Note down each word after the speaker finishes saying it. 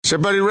Is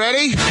everybody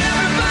ready?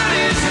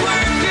 Everybody's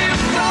working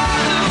for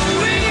the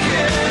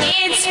weekend.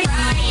 It's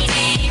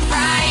Friday,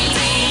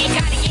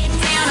 gotta get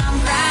down on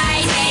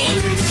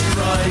Friday. It's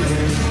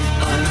Friday,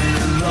 I'm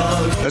in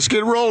love. Let's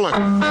get rolling.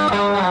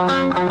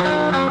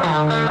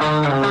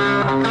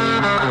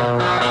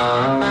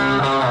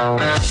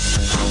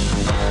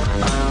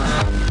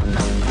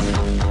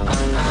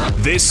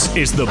 This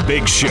is The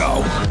Big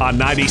Show on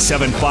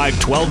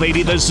 97.5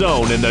 1280 The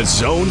Zone and The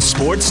Zone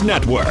Sports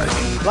Network.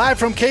 Live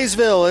from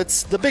Kaysville,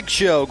 it's The Big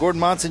Show. Gordon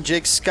Monson,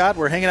 Jake Scott.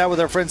 We're hanging out with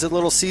our friends at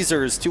Little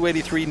Caesars,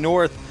 283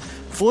 North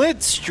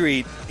Flint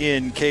Street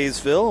in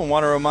Kaysville. And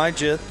want to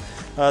remind you,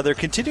 they're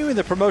continuing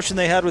the promotion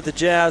they had with the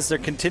Jazz. They're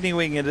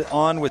continuing it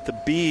on with the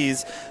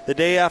Bees. The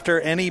day after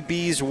any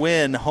Bees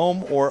win,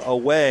 home or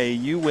away,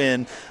 you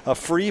win a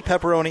free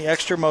pepperoni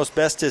extra most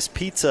bestest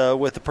pizza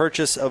with the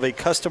purchase of a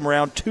custom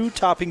round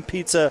 2-topping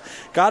pizza.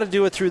 Got to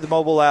do it through the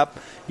mobile app.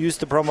 Use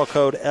the promo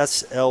code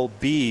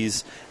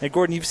SLBs. And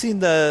Gordon, you've seen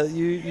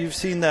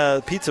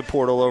the pizza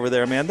portal over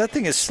there, man. That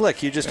thing is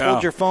slick. You just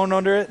hold your phone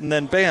under it, and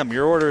then bam,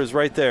 your order is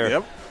right there.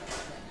 Yep.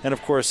 And,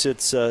 of course,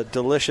 it's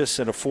delicious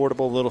and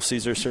affordable. Little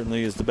Caesar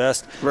certainly is the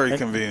best. Very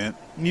convenient.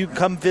 You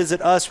come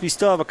visit us. We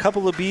still have a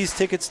couple of Bees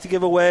tickets to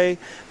give away.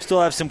 We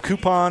still have some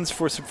coupons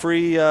for some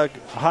free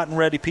hot and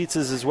ready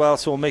pizzas as well,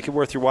 so we'll make it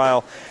worth your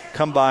while.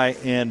 Come by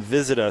and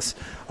visit us.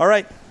 All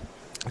right.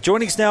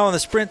 Joining us now on the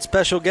Sprint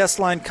special guest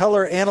line,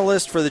 color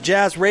analyst for the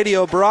Jazz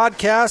radio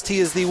broadcast. He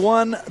is the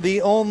one,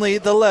 the only,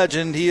 the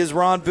legend. He is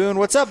Ron Boone.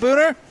 What's up,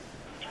 Booner?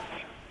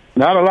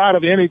 Not a lot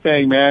of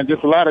anything, man.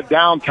 Just a lot of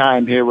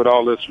downtime here with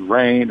all this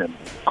rain and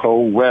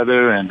cold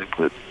weather. And,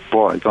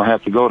 boy, don't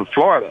have to go to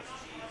Florida.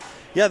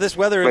 Yeah, this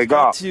weather is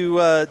got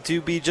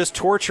to be just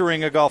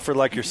torturing a golfer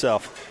like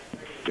yourself.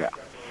 Yeah.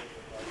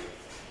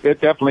 It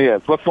definitely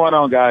is. What's going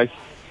on, guys?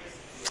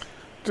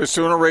 Just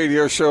doing a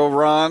radio show,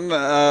 Ron.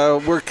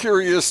 We're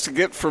curious to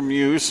get from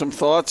you some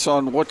thoughts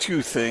on what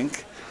you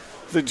think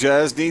the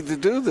Jazz need to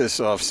do this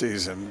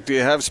offseason. Do you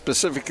have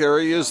specific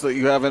areas that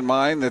you have in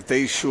mind that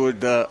they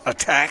should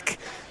attack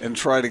and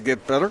try to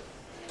get better?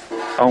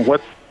 On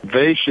what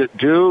they should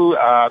do,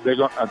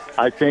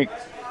 I think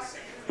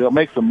they'll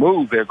make some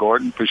moves there,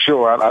 Gordon, for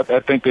sure. I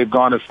think they've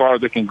gone as far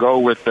as they can go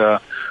with the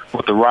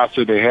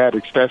roster they had,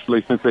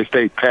 especially since they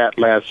stayed pat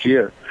last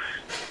year.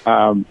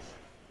 I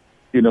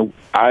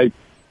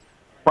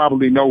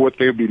probably know what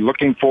they'll be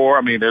looking for.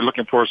 I mean, they're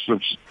looking for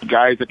some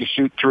guys that can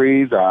shoot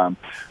threes, some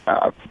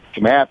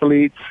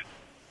athletes.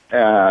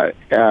 Where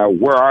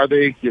are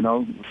they?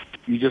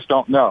 You just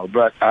don't know.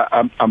 But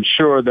I'm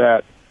sure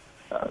that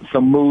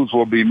some moves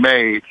will be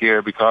made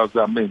here because,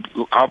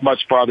 how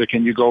much farther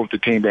can you go with the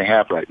team they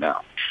have right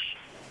now?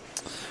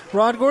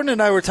 Ron, Gordon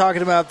and I were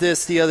talking about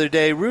this the other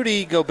day.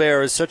 Rudy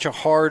Gobert is such a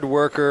hard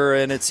worker,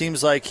 and it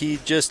seems like he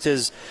just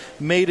has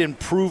made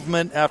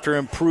improvement after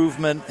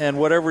improvement, and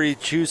whatever he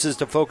chooses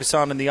to focus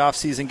on in the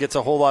offseason gets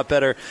a whole lot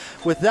better.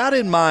 With that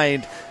in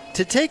mind,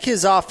 to take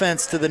his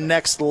offense to the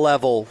next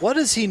level, what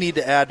does he need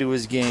to add to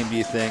his game, do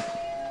you think?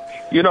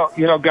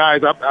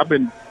 Guys, I've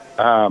been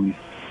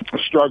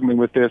struggling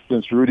with this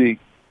since Rudy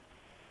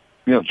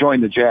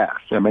joined the Jazz.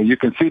 I mean, you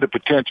can see the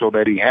potential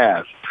that he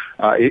has.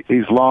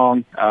 He's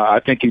long.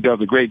 I think he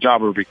does a great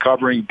job of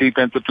recovering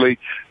defensively.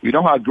 You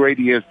know how great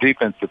he is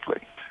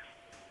defensively.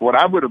 What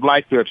I would have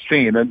liked to have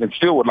seen, and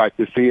still would like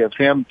to see, is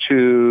him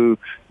to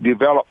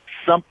develop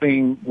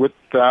something with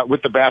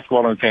the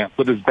basketball in his hands,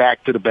 with his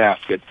back to the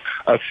basket,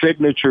 a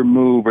signature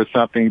move or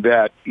something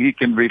that he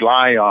can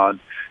rely on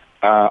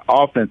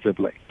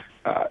offensively.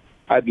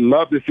 I'd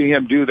love to see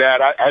him do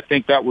that. I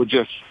think that would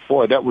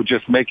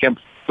just make him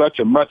such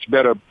a much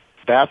better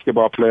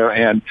basketball player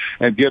and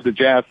give the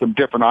Jazz some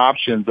different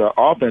options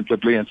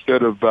offensively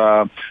instead of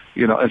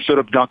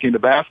dunking the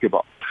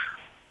basketball.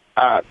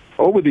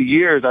 Over the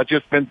years, I've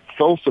just been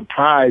so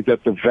surprised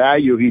at the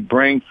value he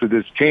brings to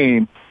this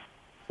team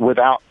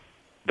without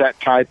that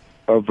type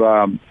of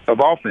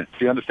offense.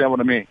 Do you understand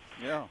what I mean?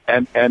 Yeah.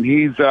 And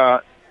he's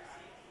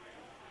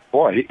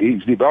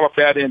developed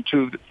that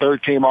into the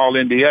third team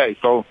All-NBA.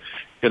 So,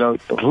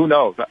 who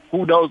knows?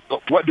 Who knows?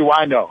 What do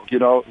I know?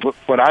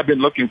 What I've been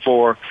looking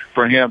for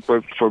him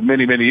for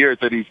many, many years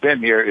that he's been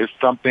here is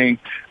something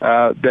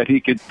that he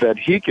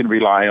can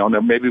rely on,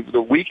 or maybe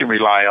that we can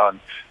rely on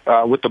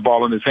with the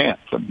ball in his hands,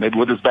 maybe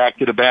with his back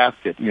to the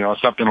basket,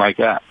 something like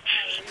that.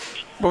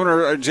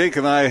 Booner, Jake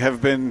and I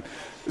have been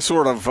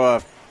sort of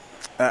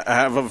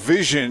have a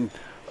vision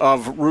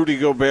of Rudy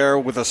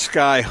Gobert with a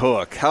sky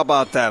hook. How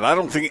about that? I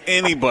don't think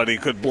anybody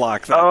could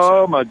block that.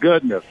 Oh, my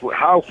goodness.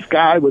 How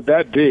sky would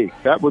that be?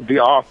 That would be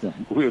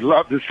awesome. We would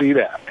love to see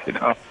that,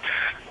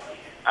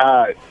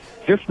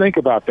 Just think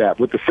about that.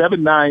 With the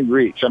 7'9"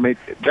 reach, I mean,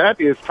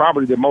 that is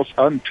probably the most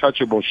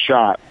untouchable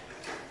shot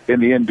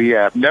in the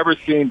NBA. I've never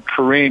seen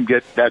Kareem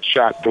get that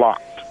shot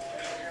blocked.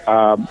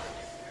 I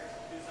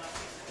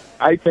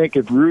think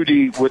if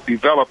Rudy would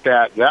develop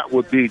that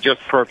would be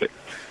just perfect.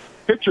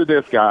 Picture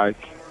this, guys.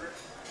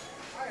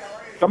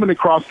 Coming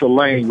across the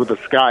lane with a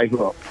sky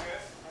hook,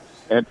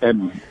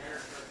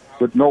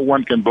 but no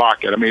one can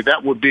block it. I mean,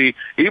 that would be,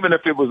 even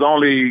if it was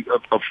only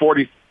a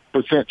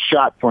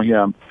shot for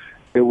him,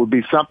 it would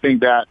be something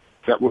that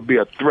would be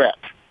a threat,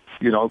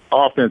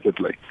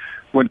 offensively.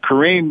 When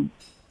Kareem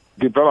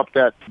developed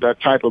that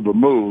type of a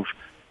move,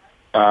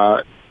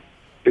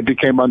 it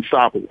became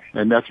unstoppable,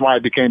 and that's why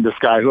it became the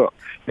sky hook.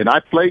 And I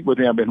played with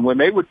him, and when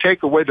they would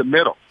take away the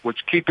middle,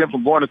 which keep him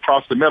from going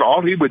across the middle,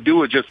 all he would do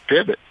was just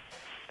pivot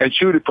and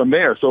shoot it from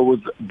there. So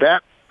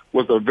that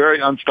was a very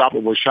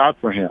unstoppable shot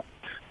for him.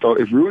 So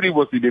if Rudy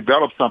was to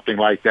develop something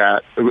like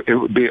that, it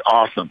would be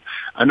awesome.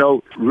 I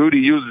know Rudy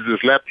uses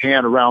his left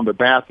hand around the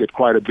basket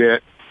quite a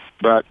bit,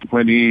 but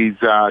when he's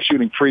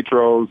shooting free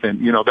throws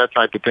and, that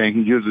type of thing,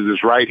 he uses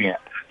his right hand.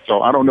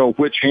 So I don't know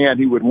which hand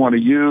he would want to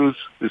use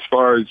as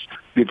far as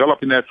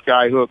developing that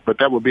sky hook, but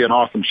that would be an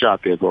awesome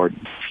shot there,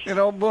 Gordon.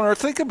 Booner,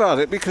 think about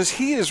it, because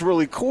he is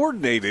really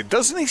coordinated.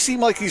 Doesn't he seem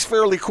like he's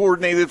fairly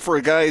coordinated for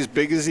a guy as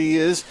big as he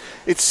is?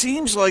 It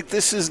seems like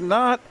this is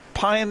not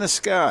pie in the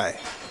sky.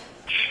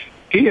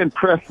 He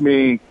impressed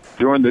me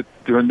during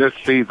this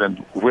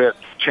season with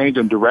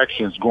changing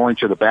directions, going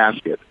to the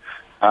basket,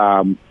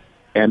 and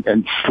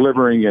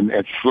slivering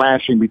and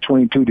slashing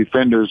between two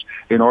defenders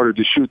in order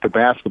to shoot the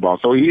basketball.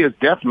 So he is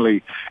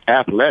definitely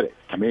athletic.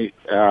 I mean,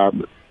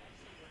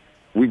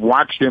 we've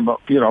watched him,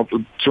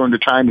 during the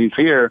time he's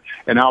here,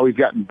 and how he's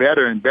gotten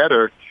better and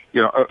better,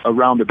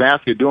 around the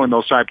basket doing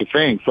those type of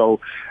things. So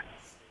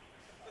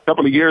a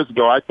couple of years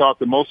ago, I thought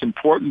the most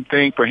important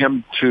thing for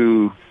him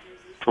to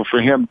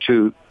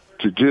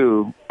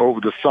do over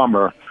the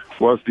summer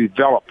was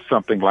develop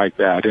something like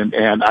that.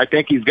 And I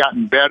think he's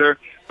gotten better,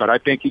 but I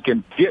think he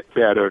can get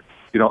better,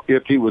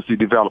 if he was to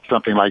develop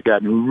something like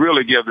that and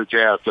really give the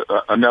Jazz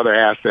another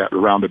asset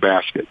around the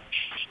basket.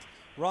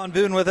 Ron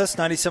Boone with us,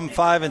 97.5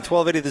 and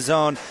 1280 The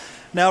Zone.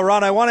 Now,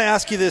 Ron, I want to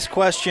ask you this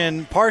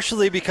question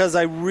partially because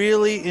I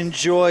really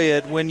enjoy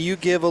it when you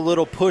give a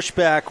little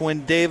pushback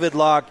when David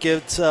Locke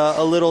gets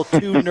a little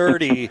too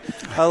nerdy.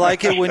 I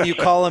like it when you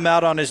call him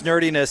out on his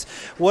nerdiness.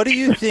 What do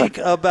you think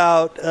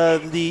about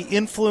the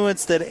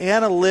influence that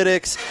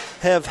analytics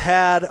have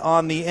had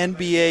on the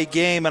NBA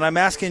game? And I'm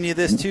asking you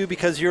this, too,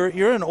 because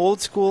you're an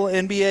old-school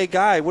NBA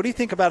guy. What do you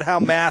think about how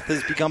math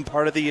has become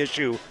part of the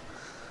issue?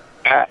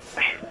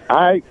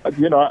 I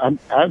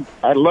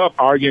love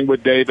arguing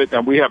with David,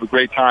 and we have a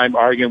great time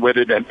arguing with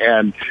it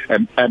and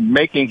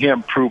making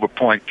him prove a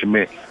point to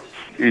me.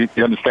 You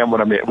understand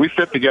what I mean? We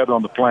sit together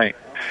on the plane,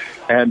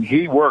 and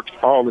he works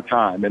all the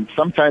time. And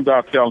sometimes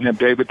I'll tell him,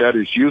 David, that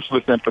is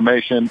useless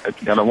information,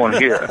 and I want to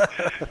hear it.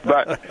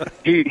 But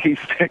he's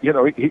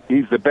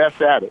the best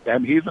at it,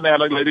 and he's an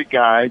analytic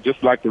guy,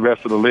 just like the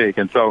rest of the league.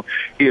 And so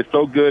he is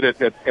so good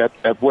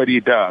at what he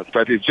does.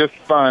 But it's just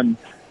fun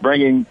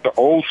bringing the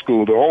old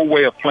school, the old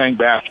way of playing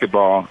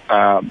basketball.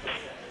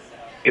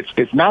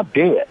 It's not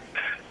dead.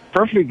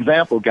 Perfect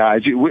example,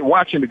 guys. We're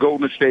watching the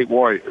Golden State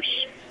Warriors.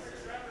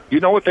 You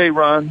know what they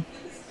run?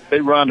 They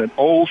run an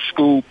old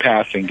school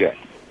passing game,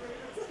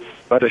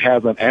 but it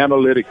has an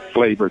analytic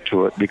flavor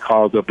to it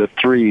because of the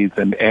threes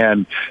and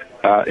in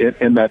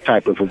that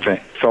type of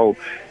event. So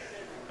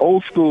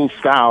old school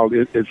style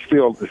is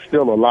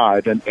still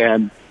alive,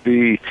 and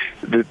the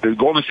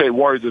Golden State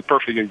Warriors is a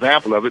perfect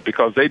example of it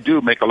because they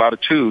do make a lot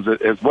of twos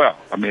as well.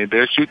 I mean,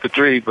 they shoot the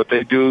threes, but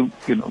they do,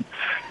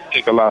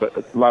 take a lot of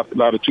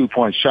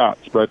 2-point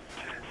shots. But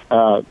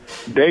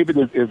David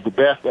is the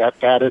best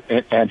at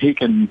it, and he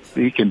can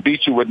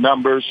beat you with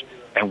numbers.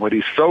 And what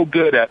he's so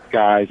good at,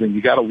 guys, and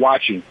you got to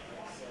watch him,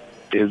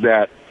 is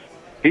that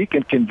he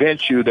can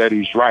convince you that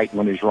he's right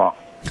when he's wrong.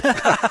 I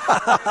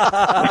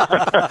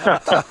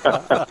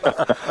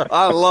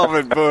love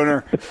it,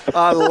 Booner.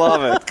 I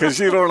love it because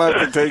you don't have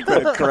to take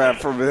that crap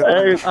from him.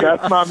 Hey,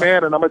 that's my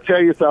man, and I'm going to tell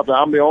you something.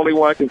 I'm the only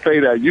one who can say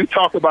that. You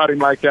talk about him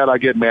like that, I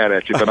get mad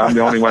at you, but I'm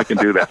the only one who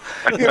can do that.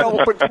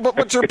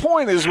 But your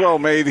point is well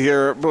made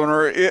here,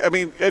 Booner. I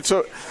mean,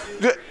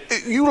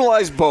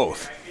 utilize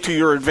both to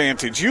your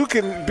advantage. You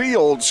can be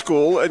old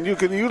school, and you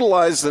can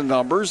utilize the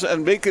numbers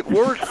and make it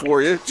work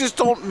for you. Just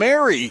don't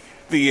marry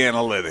the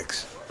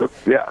analytics.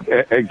 Yeah,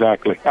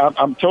 exactly.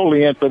 I'm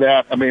totally in for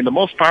that. I mean, the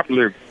most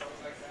popular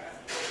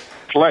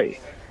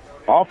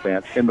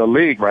offense in the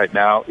league right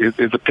now is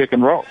a pick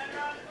and roll.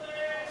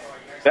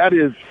 That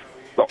is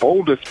the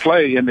oldest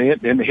play in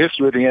the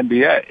history of the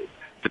NBA.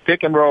 The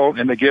pick and roll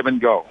and the give and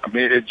go. I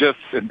mean,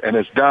 and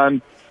it's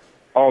done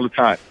all the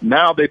time.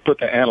 Now they put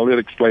the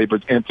analytics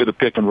flavors into the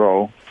pick and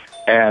roll,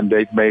 and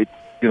they've made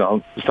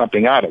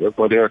something out of it.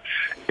 Whether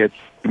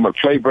when a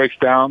play breaks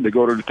down, they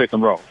go to the pick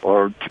and roll,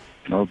 or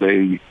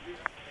they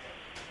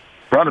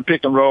run a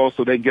pick and roll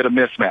so they can get a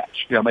mismatch.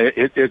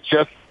 It's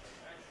just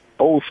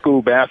old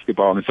school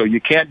basketball, and so you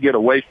can't get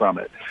away from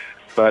it.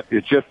 But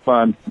it's just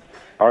fun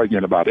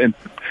arguing about it. And,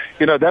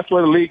 that's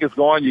where the league is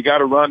going. You got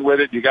to run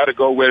with it. You got to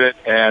go with it.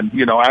 And,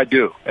 I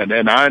do.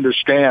 And I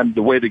understand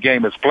the way the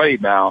game is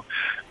played now.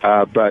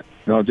 But,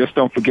 just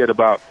don't forget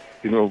about,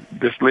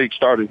 this league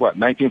started,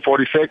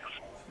 1946?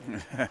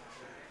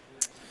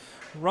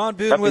 Ron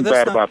Boone Nothing with us.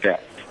 bad about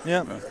that.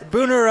 Yeah,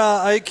 Booner,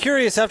 I'm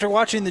curious. After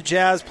watching the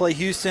Jazz play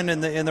Houston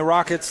and the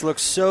Rockets look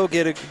so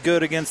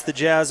good against the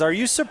Jazz, are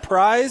you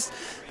surprised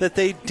that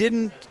they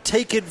didn't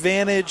take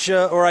advantage,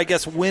 or I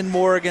guess win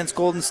more against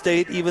Golden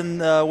State, even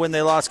when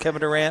they lost Kevin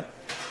Durant?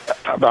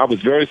 I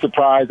was very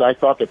surprised. I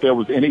thought that there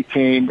was any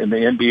team in the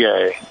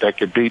NBA that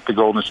could beat the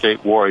Golden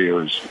State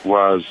Warriors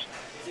was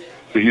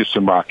the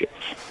Houston Rockets.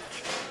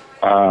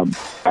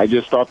 I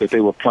just thought that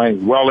they were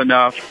playing well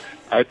enough.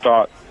 I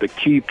thought the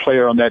key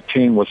player on that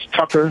team was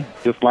Tucker,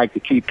 just like the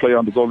key player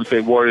on the Golden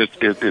State Warriors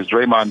is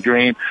Draymond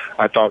Green.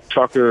 I thought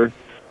Tucker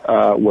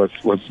was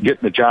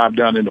getting the job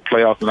done in the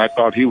playoffs, and I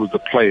thought he was the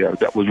player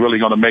that was really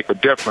going to make a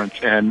difference.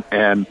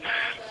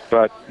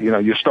 But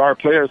your star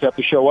players have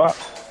to show up,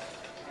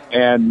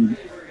 and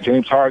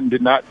James Harden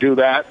did not do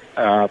that.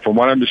 From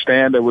what I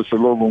understand, there was a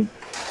little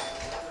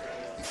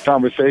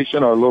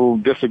conversation or a little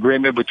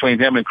disagreement between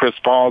him and Chris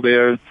Paul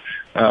there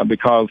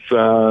because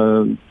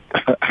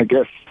I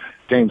guess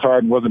James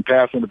Harden wasn't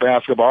passing the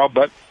basketball,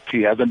 but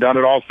he hasn't done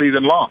it all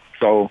season long.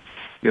 So,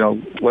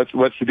 what's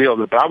the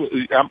deal? But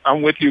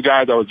I'm with you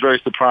guys. I was very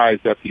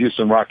surprised that the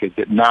Houston Rockets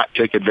did not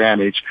take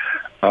advantage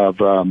of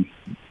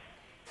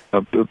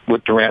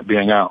with Durant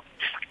being out.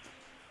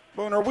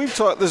 Booner, we've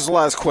talked. This is the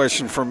last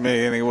question from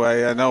me,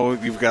 anyway. I know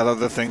you've got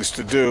other things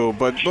to do,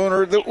 but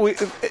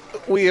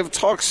Booner, we have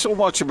talked so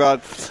much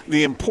about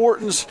the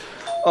importance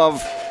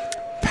of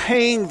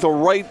paying the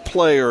right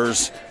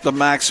players the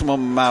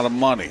maximum amount of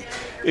money.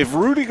 If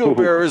Rudy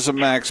Gobert is a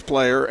max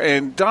player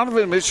and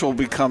Donovan Mitchell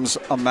becomes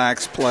a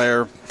max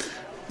player,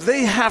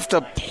 they have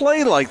to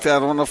play like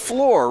that on the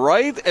floor,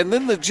 right? And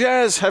then the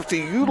Jazz have to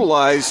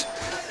utilize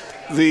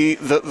the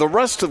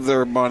rest of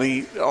their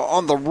money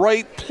on the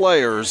right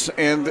players.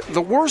 And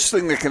the worst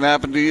thing that can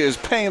happen to you is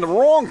paying the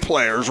wrong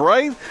players,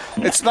 right?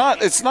 It's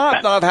not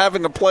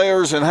having the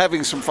players and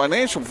having some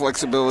financial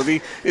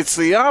flexibility. It's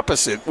the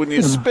opposite. When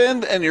you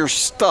spend and you're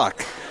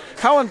stuck.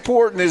 How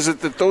important is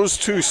it that those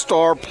two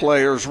star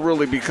players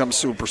really become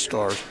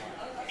superstars?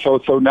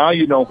 So now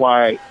you know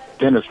why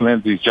Dennis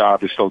Lindsey's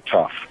job is so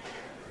tough.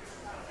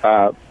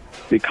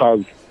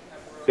 Because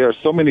there are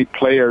so many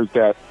players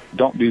that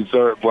don't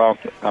deserve, well,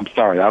 I'm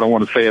sorry, I don't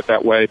want to say it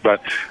that way,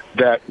 but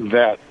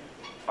that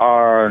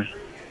are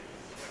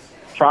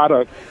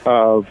product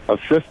of a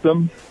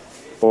system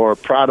or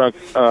product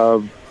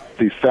of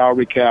the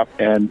salary cap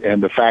and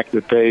the fact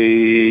that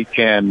they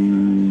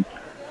can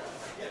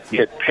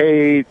get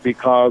paid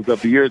because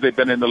of the years they've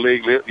been in the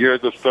league,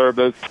 years of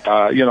service,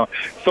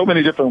 so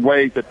many different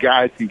ways that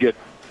guys can get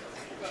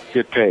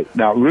paid.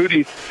 Now,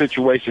 Rudy's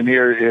situation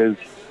here is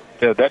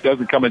that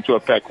doesn't come into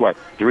effect,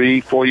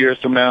 3-4 years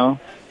from now?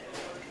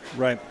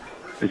 Right.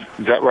 Is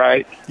that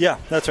right? Yeah,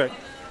 that's right.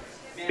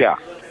 Yeah.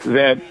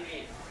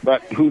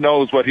 But who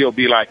knows what he'll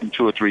be like in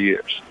 2 or 3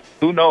 years?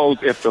 Who knows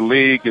if the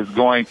league is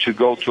going to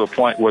go to a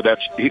point where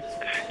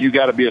you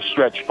got to be a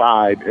stretch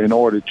 5 in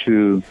order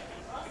to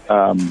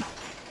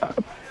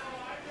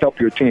help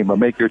your team or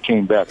make your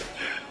team better.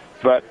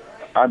 But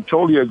I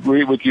totally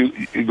agree with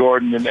you,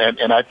 Gordon,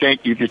 and I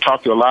think if you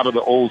talk to a lot of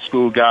the old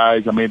school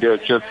guys, I mean,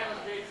 there's just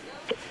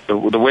the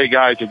way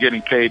guys are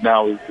getting paid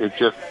now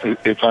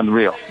it's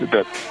unreal.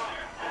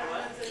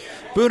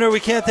 Booner, we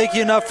can't thank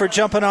you enough for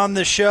jumping on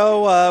the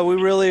show. We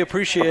really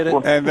appreciate it.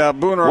 And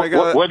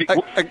Booner,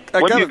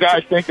 what do you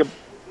guys think?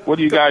 What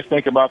do you guys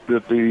think about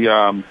the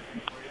All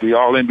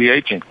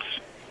NBA teams?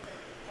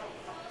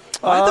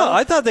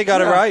 I thought they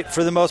got it right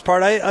for the most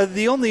part.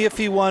 The only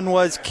iffy one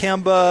was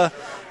Kemba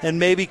and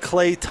maybe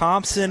Klay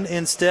Thompson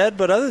instead.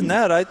 But other than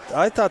that,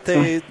 I thought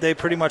they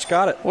pretty much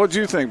got it. What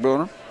do you think,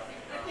 Booner?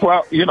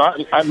 Well,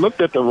 I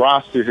looked at the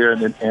roster here,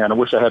 and I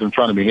wish I had it in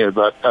front of me here,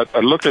 but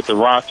I looked at the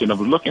roster, and I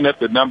was looking at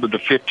the number of the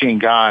 15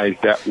 guys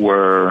that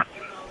were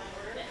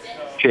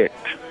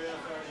picked,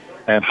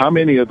 and how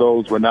many of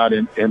those were not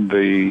in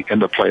the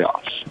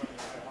playoffs.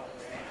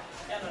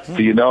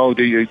 Do you know?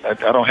 I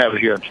don't have it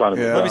here in front of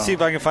me. Let me see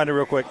if I can find it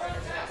real quick.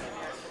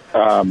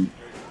 And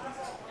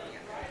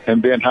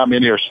then how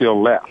many are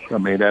still left? I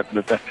mean, did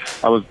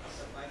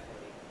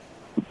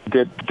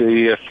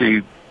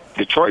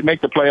Detroit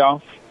make the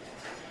playoffs?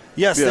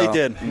 Yes, they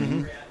did.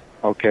 Mm-hmm.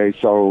 Okay,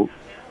 so,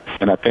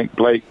 and I think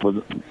Blake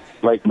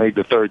made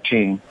the third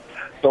team.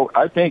 So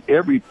I think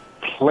every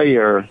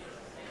player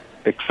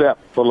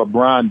except for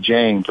LeBron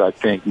James, I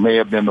think, may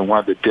have been the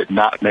one that did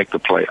not make the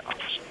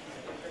playoffs.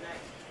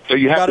 So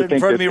you have to think in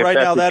front of me right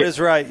now. That is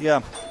right.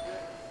 Yeah.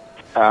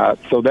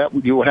 So that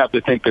you would have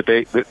to think that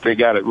they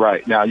got it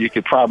right. Now you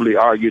could probably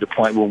argue the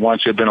point where one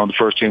should have been on the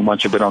first team, one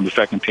should have been on the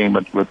second team,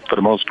 but for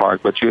the most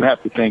part. But you'd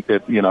have to think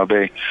that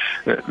they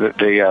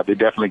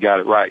definitely got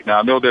it right. Now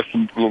I know there's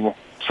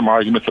some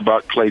arguments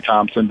about Klay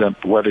Thompson,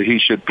 that whether he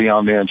should be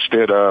on there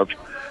instead of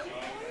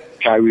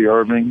Kyrie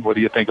Irving. What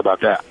do you think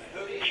about that?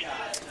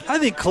 I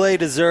think Klay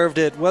deserved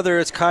it, whether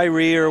it's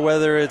Kyrie or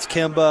whether it's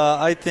Kemba.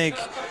 I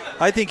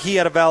think he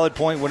had a valid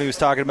point when he was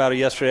talking about it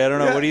yesterday. I don't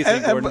know. What do you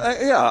think, Gordon?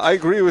 I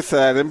agree with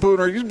that. And,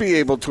 Booner, you'd be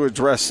able to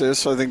address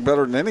this, I think,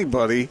 better than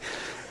anybody.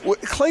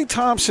 Klay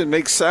Thompson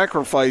makes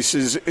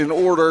sacrifices in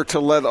order to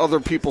let other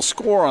people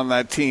score on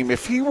that team.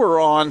 If he were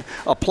on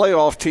a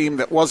playoff team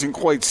that wasn't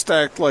quite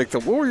stacked like the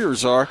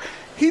Warriors are,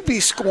 he'd be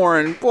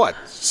scoring,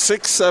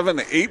 6,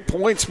 7, 8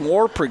 points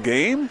more per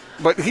game?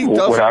 But he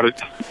doesn't. Without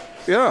it.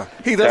 Yeah,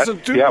 he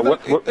doesn't do that.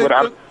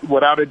 that.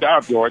 Without a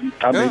doubt, Jordan.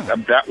 I mean,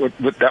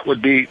 that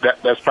would be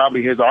that's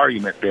probably his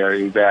argument there,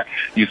 is that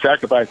you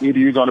sacrifice, either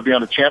you're going to be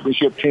on a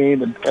championship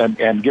team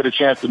and get a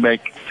chance to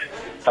make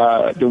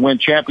to win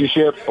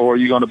championships, or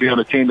you're going to be on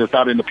a team that's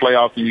not in the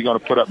playoffs and you're going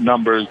to put up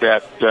numbers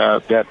that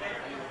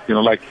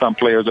like some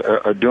players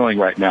are doing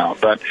right now.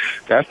 But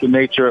that's the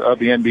nature of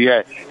the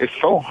NBA. It's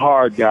so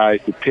hard,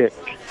 guys, to pick.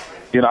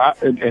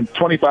 In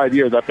 25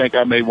 years, I think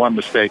I made one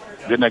mistake.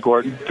 Didn't I,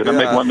 Gordon? Did I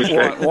make one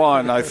mistake?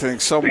 One, I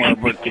think, somewhere,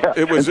 but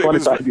it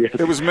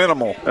was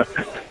minimal.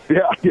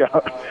 Yeah,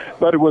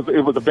 but it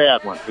was a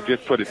bad one, to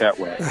just put it that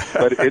way.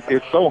 But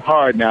it's so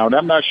hard now, and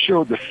I'm not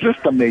sure the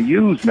system they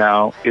use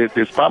now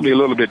is probably a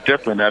little bit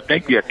different. I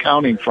think the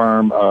accounting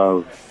firm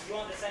of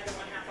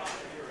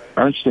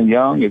Ernst &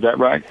 Young, is that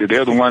right?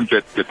 They're the ones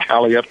that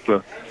tally up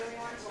the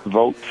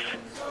votes.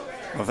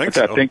 I think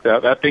so.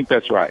 I think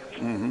that's right.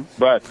 Mm-hmm.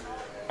 But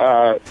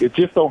it's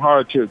just so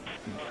hard to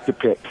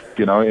pick,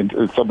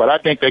 and so. But I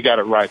think they got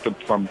it right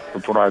from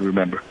what I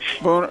remember.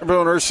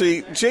 Booner,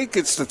 see, Jake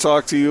gets to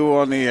talk to you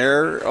on the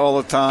air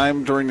all the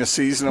time during the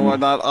season and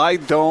whatnot. I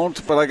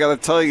don't, but I got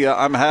to tell you,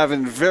 I'm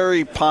having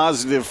very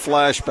positive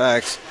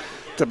flashbacks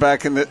to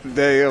back in the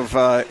day of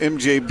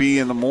MJB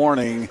in the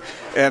morning.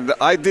 And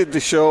I did the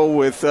show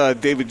with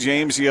David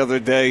James the other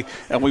day,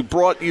 and we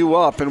brought you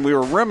up, and we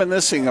were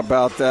reminiscing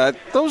about that.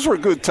 Those were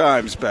good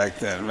times back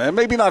then, man.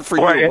 Maybe not for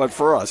you, but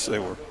for us, they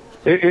were.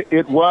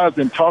 It was,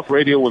 and talk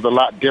radio was a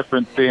lot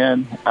different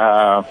then.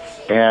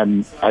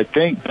 And I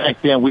think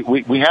back then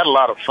we had a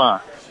lot of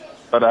fun.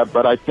 But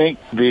I think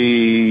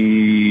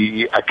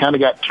I kind of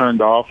got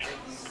turned off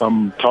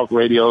from talk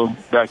radio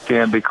back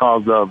then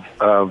because of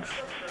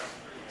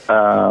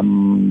I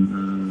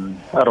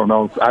don't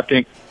know. I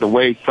think the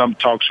way some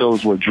talk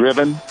shows were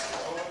driven,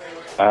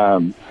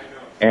 but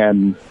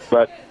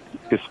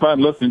it's fun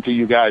listening to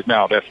you guys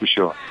now. That's for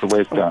sure. The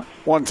way it's done.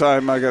 One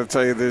time, I got to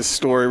tell you this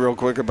story real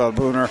quick about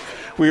Booner.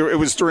 It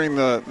was during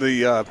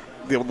the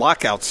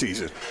lockout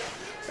season,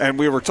 and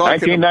we were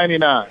talking.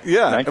 1999.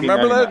 Yeah, 1999.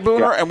 remember that,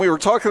 Booner? Yeah. And we were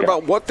talking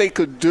about what they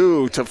could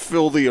do to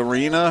fill the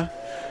arena.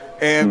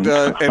 And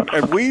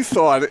we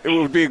thought it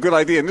would be a good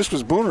idea, and this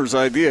was Booner's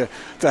idea,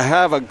 to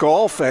have a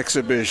golf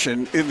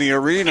exhibition in the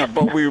arena,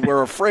 but we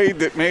were afraid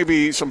that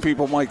maybe some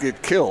people might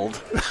get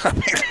killed.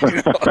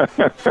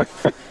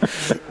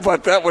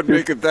 But that would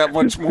make it that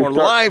much more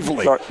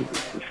lively.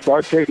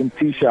 Start taking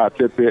tee shots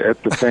at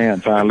the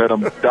fans, and let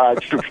them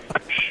dodge the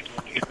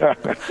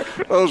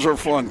Those were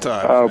fun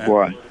times. Oh, man.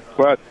 Boy.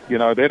 But,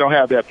 they don't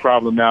have that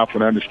problem now. From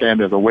what I understand,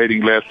 there's a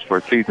waiting list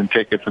for season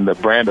tickets, and the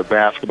brand of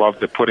basketball that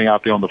they're putting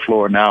out there on the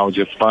floor now is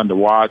just fun to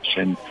watch,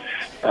 and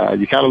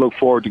you kind of look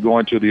forward to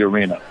going to the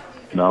arena,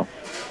 Yep.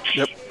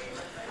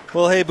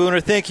 Well, hey,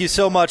 Booner, thank you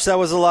so much. That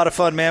was a lot of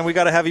fun, man. We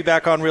got to have you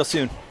back on real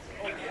soon.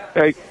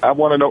 Hey, I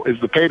want to know, is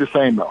the pay the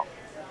same, though?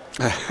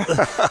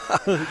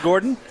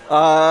 Gordon?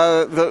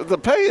 The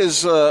pay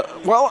is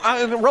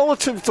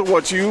relative to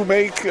what you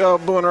make,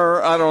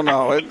 Booner. I don't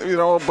know,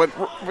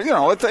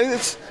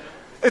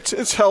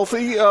 it's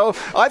healthy.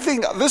 I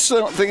think this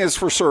thing is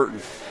for certain.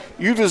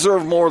 You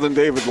deserve more than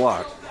David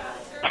Locke.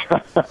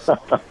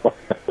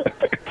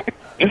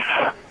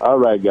 All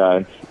right,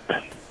 guys.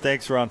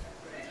 Thanks, Ron.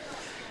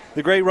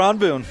 The great Ron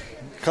Boone,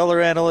 color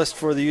analyst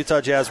for the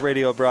Utah Jazz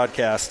radio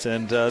broadcast,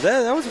 and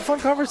that was a fun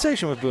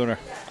conversation with Booner.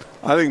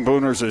 I think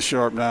Booner's as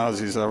sharp now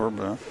as he's ever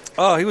been.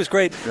 Oh, he was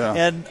great. Yeah.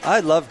 And I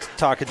loved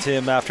talking to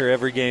him after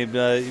every game.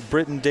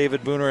 Britton,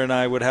 David Booner, and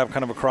I would have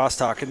kind of a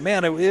crosstalk. And,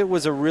 man, it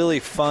was a really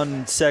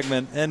fun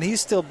segment. And he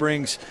still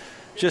brings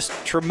just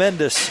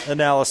tremendous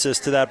analysis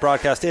to that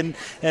broadcast. And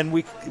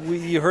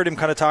you heard him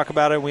kind of talk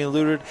about it, and we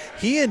alluded.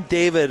 He and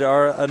David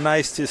are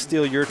nice, to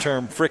steal your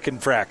term,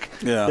 frickin' frack.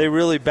 Yeah. They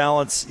really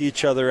balance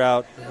each other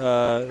out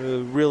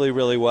really,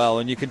 really well.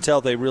 And you can tell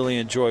they really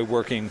enjoy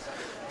working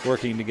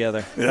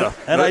together. Yeah.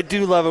 And I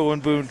do love it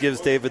when Boone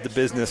gives David the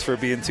business for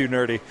being too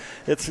nerdy.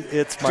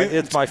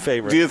 It's my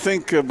favorite. Do you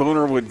think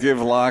Booner would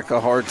give Locke a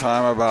hard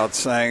time about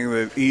saying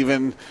that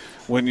even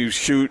when you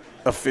shoot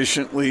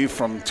efficiently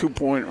from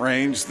 2-point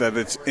range that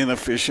it's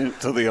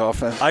inefficient to the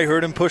offense? I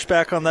heard him push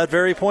back on that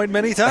very point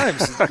many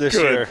times this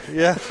year.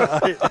 Yeah.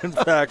 In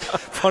fact,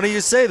 funny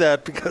you say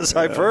that, because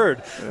I've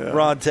heard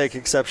Ron take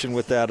exception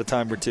with that a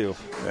time or two.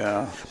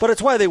 Yeah. But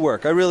it's why they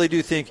work. I really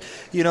do think,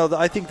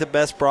 I think the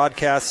best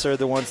broadcasts are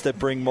the ones that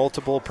bring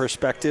multiple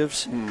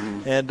perspectives.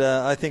 Mm-hmm. And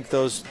I think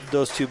those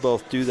two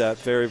both do that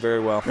very,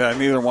 very well. Yeah,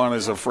 neither one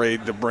is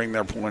afraid to bring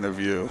their point of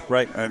view.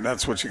 Right. And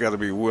that's what you got to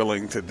be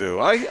willing to do.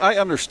 I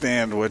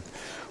understand what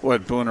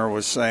Booner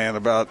was saying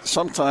about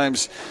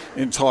sometimes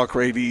in talk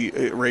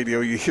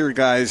radio you hear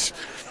guys,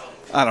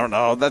 I don't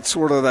know, that's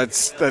sort of that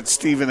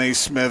Stephen A.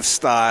 Smith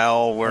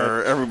style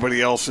where everybody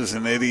else is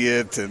an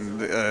idiot,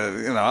 and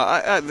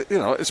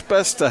it's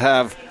best to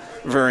have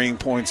varying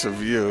points of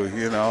view,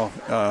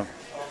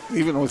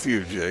 even with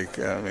you, Jake.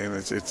 I mean,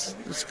 it's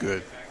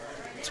good.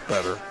 It's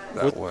better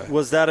that way.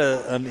 Was that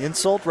an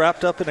insult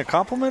wrapped up in a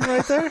compliment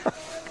right there?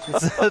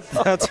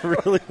 That's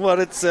really what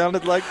it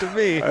sounded like to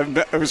me.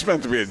 It was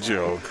meant to be a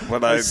joke,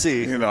 but I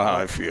see. You know how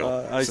I feel.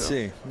 I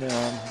see.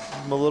 No,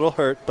 I'm a little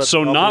hurt. But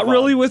so not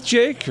really with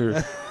Jake?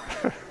 Or?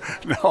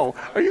 No.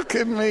 Are you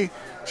kidding me?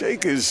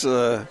 Jake is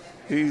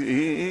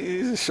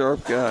he's a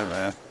sharp guy,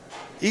 man.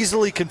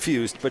 Easily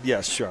confused, but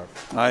yes, sharp.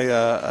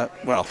 I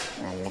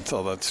won't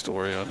tell that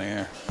story on the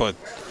air, but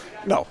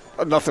no,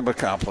 nothing but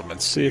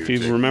compliments. See if he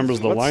Jake. remembers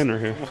the liner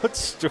here. What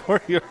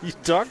story are you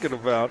talking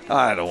about?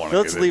 I don't want to.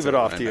 Let's leave it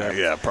off to you.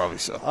 Yeah, probably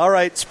so. All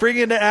right, spring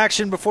into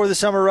action before the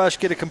summer rush.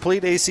 Get a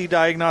complete AC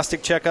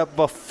diagnostic checkup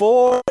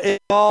before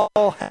it all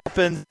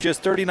happens.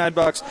 Just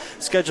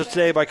 $39. Schedule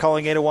today by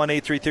calling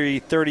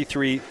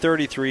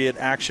 801-833-3333 at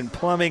Action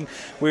Plumbing.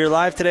 We are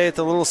live today at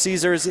the Little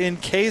Caesars in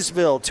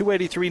Kaysville,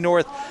 283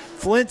 North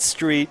Flint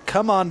Street.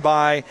 Come on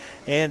by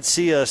and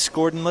see us.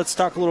 Gordon, let's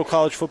talk a little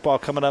college football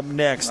coming up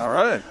next. All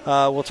right.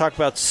 We'll talk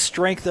about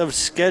strength of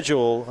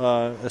schedule.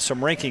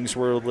 Some rankings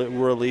were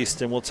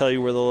released, and we'll tell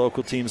you where the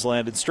local teams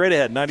landed. Straight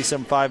ahead,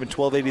 97.5 and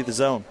 1280 The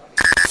Zone.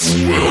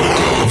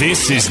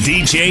 This is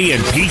DJ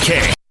and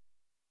PK.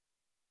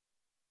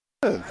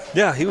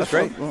 Yeah, he was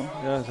great.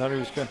 Yeah, I thought he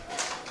was good.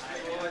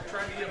 Well, I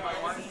tried to get my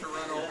wife to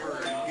run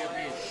over and give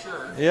me a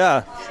shirt.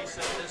 Yeah. She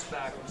sent this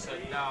back and said,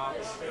 no.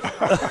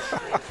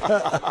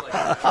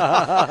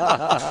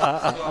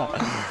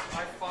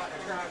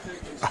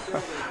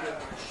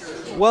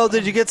 Well,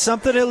 did you get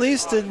something at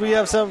least? Did we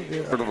have some?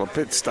 Sort of a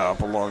pit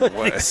stop along the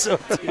way. I think so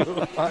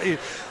too.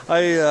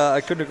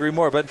 I couldn't agree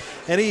more. But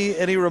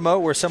any remote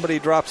where somebody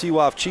drops you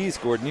off cheese,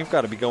 Gordon, you've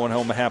got to be going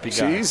home a happy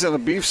guy. Cheese and a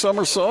beef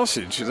summer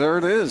sausage. There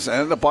it is,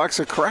 and a box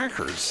of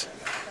crackers.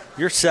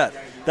 You're set.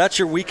 That's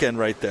your weekend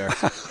right there.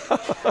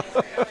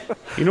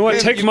 You know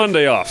what? Take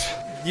Monday off.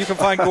 You can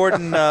find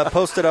Gordon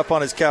posted up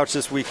on his couch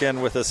this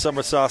weekend with a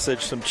summer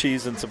sausage, some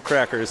cheese, and some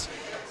crackers.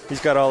 He's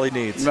got all he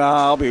needs.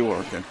 Nah, I'll be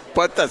working,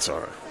 but that's all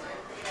right.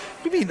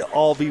 What do you mean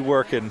all be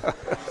working?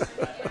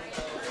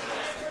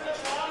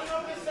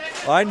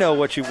 I know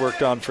what you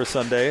worked on for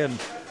Sunday, and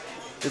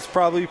it's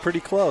probably pretty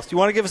close. Do you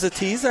want to give us a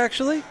tease,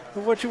 actually,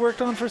 of what you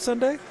worked on for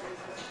Sunday?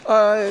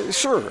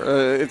 Sure.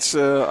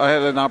 I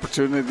had an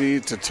opportunity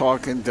to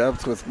talk in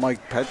depth with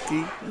Mike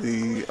Petke,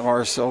 the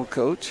RSL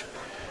coach,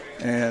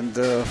 and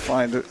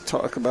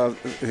talk about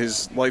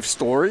his life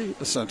story,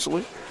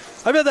 essentially.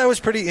 I bet that was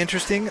pretty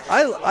interesting.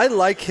 I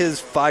like his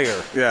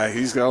fire. Yeah,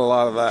 he's got a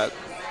lot of that.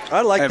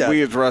 I like that. And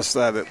we addressed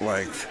that at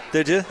length.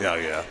 Did you?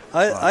 Yeah.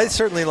 I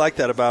certainly like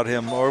that about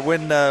him. Or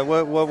when,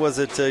 what was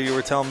it you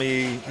were telling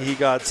me he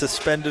got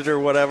suspended or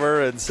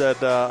whatever and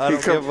said, I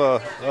don't give a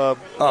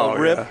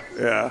rip?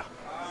 Yeah.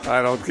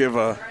 I don't give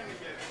a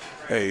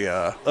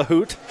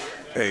hoot?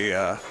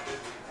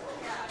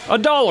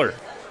 $1.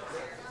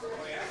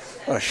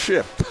 A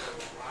ship.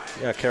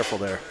 Yeah, careful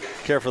there.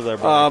 Careful there,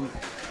 buddy.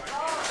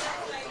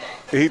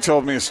 He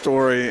told me a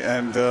story,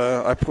 and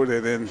I put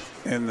it in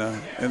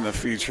the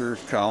feature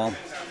column,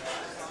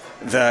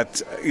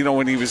 that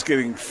when he was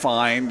getting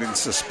fined and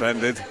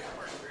suspended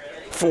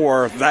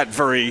for that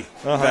very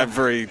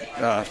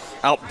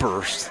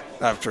outburst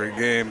after a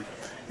game,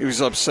 he was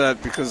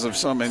upset because of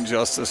some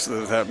injustice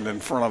that happened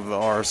in front of the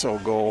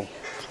RSL goal,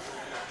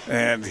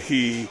 and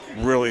he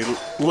really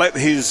let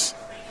his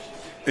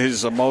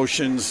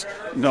emotions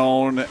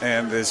known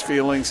and his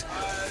feelings.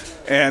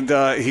 And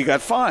he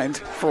got fined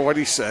for what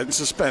he said,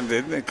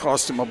 suspended, and it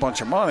cost him a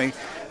bunch of money.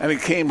 And he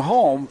came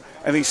home,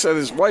 and he said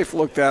his wife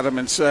looked at him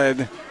and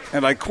said,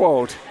 and I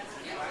quote,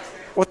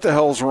 "What the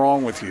hell's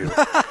wrong with you?"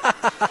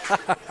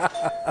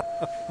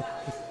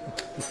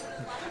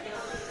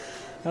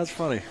 That's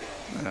funny.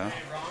 Yeah.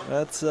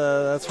 That's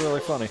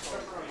really funny.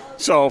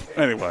 So,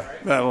 anyway,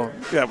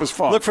 it was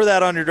fun. Look for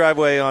that on your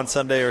driveway on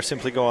Sunday or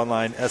simply go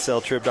online,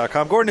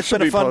 sltrib.com. Gordon, it's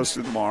been a fun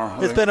posted tomorrow.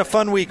 It's been a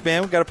fun week,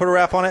 man. We've got to put a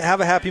wrap on it. Have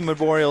a happy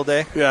Memorial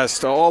Day. Yes,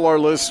 to all our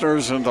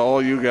listeners and to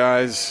all you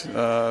guys,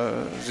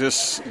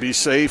 just be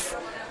safe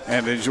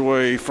and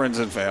enjoy friends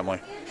and family.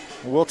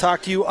 We'll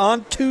talk to you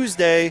on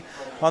Tuesday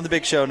on The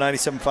Big Show,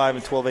 97.5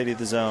 and 1280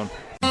 The Zone.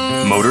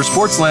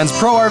 Motorsportsland's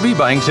Pro RV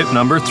buying tip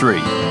number 3.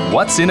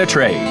 What's in a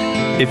trade?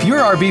 If your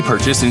RV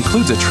purchase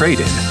includes a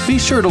trade-in, be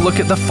sure to look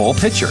at the full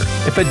picture.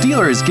 If a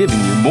dealer is giving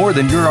you more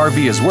than your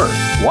RV is worth,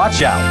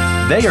 watch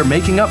out. They are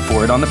making up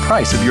for it on the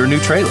price of your new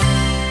trailer.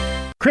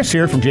 Chris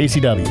here from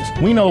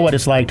JCW's. We know what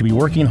it's like to be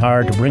working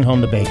hard to bring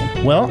home the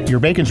bacon. Well, your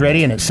bacon's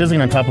ready and it's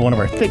sizzling on top of one of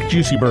our thick,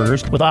 juicy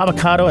burgers with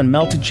avocado and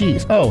melted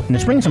cheese. Oh, and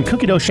it's bringing some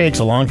cookie dough shakes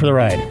along for the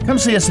ride. Come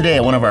see us today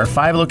at one of our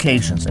 5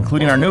 locations,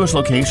 including our newest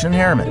location in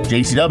Harriman.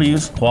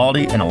 JCW's,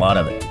 quality, and a lot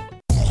of it.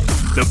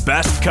 The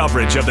best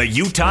coverage of the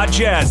Utah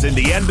Jazz in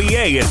the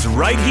NBA is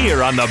right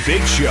here on The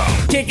Big Show.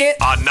 Kick it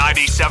on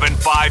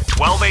 97.5,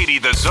 1280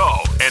 The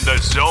Zone and The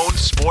Zone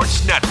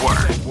Sports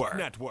Network.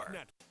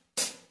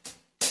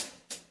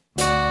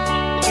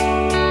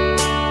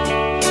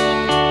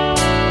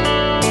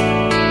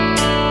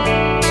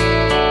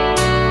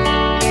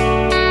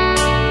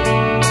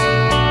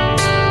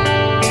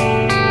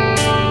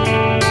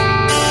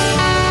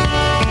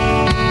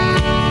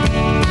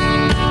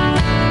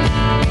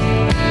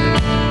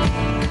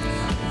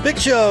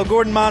 Show.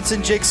 Gordon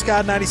Monson, Jake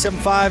Scott,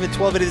 97.5 and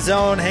 1280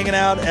 Zone, hanging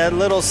out at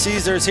Little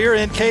Caesars here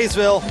in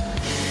Kaysville.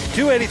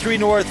 283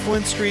 North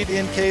Flint Street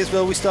in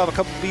Kaysville. We still have a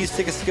couple of Bees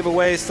tickets to give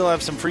away. Still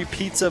have some free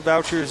pizza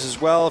vouchers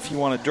as well. If you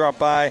want to drop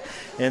by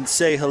and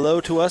say hello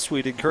to us,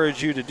 we'd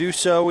encourage you to do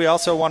so. We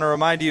also want to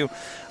remind you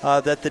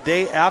that the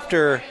day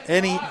after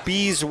any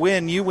Bees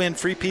win, you win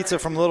free pizza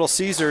from Little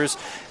Caesars,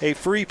 a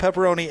free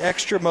pepperoni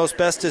extra most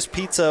bestest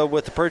pizza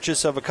with the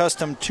purchase of a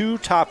custom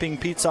 2-topping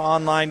pizza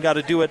online. Got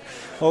to do it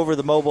over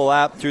the mobile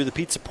app through the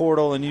pizza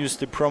portal and use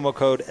the promo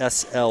code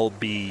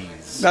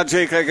SLBs. Now,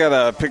 Jake, I got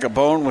to pick a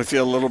bone with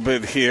you a little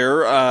bit here.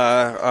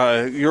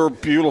 Your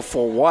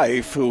beautiful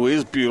wife, who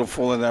is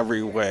beautiful in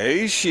every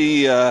way,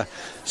 she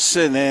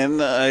sent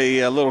in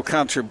a little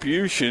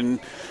contribution,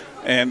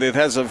 and it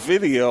has a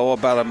video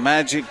about a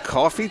magic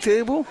coffee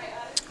table.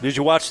 Did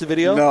you watch the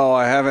video? No,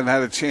 I haven't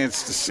had a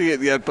chance to see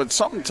it yet, but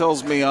something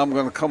tells me I'm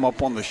going to come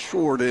up on the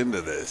short end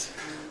of this.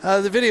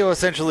 The video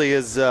essentially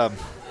is, a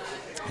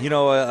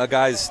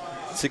guy's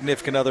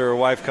significant other or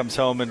wife comes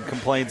home and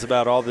complains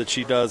about all that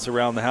she does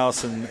around the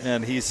house,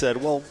 and he said,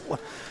 well,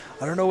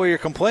 I don't know where you're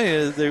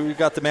complaining. We've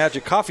got the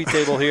magic coffee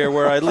table here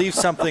where I leave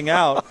something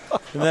out,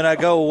 and then I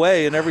go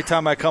away, and every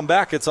time I come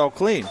back, it's all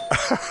clean.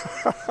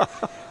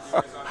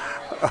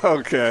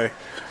 Okay.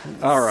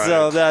 All right.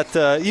 So that,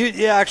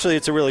 actually,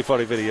 it's a really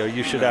funny video.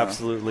 You should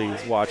absolutely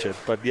watch it.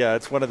 But, yeah,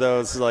 it's one of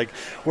those, like,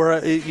 where,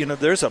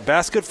 there's a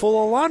basket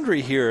full of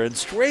laundry here. And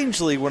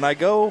strangely, when I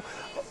go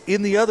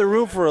in the other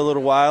room for a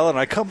little while and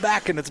I come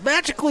back and it's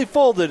magically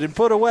folded and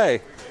put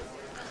away.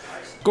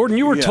 Gordon,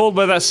 you were told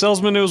by that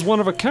salesman it was one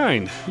of a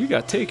kind. You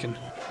got taken.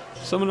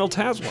 Someone else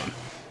has one.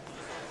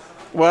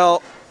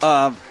 Well,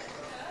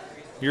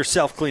 your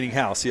self-cleaning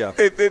house, yeah.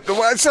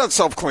 It's not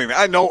self-cleaning.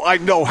 I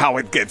know how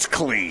it gets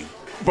clean,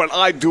 but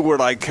I do what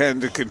I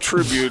can to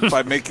contribute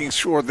by making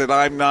sure that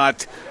I'm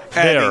not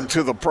adding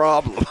to the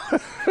problem.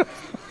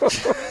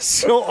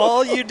 So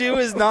all you do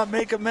is not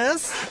make a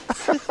mess?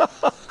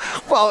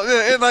 Well,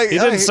 and he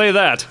didn't say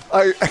that.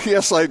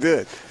 Yes, I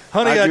did.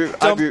 Honey, I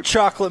dumped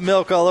chocolate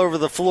milk all over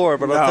the floor,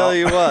 but I'll tell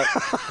you what.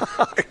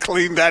 I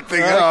cleaned that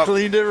thing up. I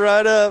cleaned it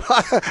right up.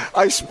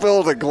 I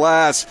spilled a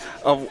glass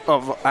of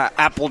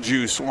apple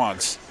juice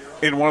once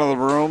in one of the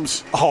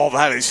rooms. Oh,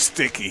 that is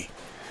sticky.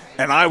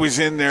 And I was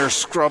in there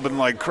scrubbing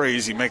like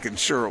crazy, making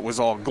sure it was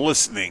all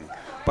glistening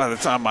by the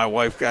time my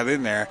wife got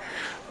in there.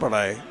 But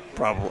I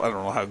don't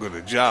know how good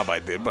a job I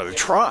did, but I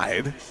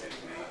tried.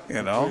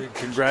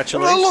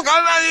 Congratulations. Look,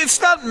 it's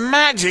not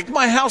magic.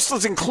 My house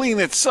doesn't clean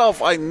itself.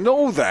 I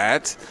know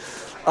that.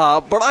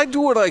 But I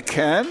do what I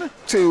can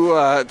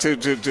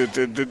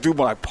to do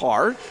my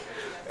part.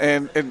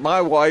 And my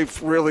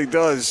wife really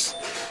does.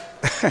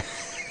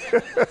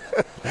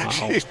 Wow.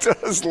 She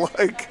does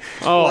like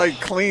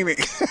cleaning.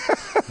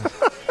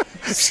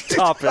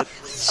 Stop it.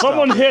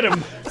 Someone hit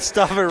him.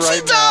 Stop it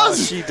right now.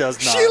 She does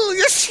not.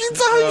 Yes, she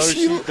does. No,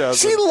 she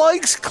doesn't. She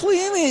likes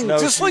cleaning, no,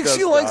 just like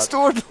she likes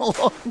doing the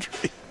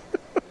laundry.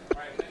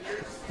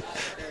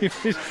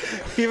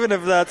 Even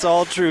if that's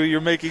all true,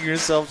 you're making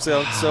yourself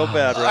sound so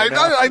bad right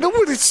now. I know,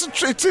 but it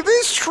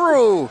is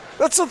true.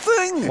 That's the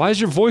thing. Why is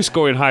your voice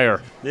going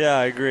higher? Yeah,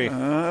 I agree.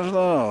 I don't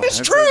know.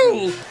 It's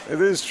true.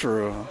 It is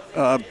true.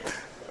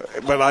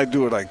 But I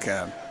do what I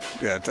can,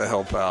 to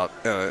help out.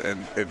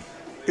 And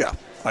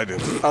I do.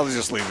 I'll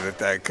just leave it at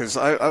that because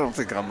I don't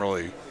think I'm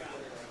really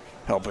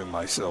helping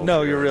myself.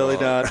 No, you're really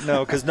not.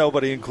 No, because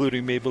nobody,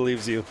 including me,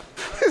 believes you.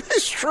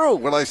 It's true.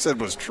 What I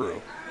said was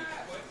true.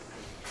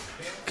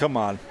 Come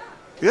on.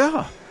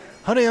 Yeah.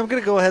 Honey, I'm going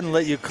to go ahead and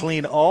let you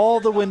clean all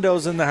the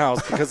windows in the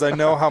house because I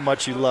know how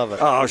much you love it.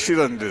 Oh, she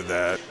doesn't do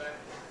that.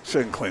 She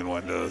doesn't clean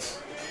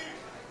windows.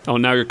 Oh,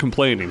 now you're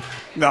complaining.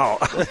 No,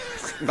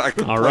 not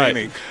complaining. All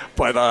right.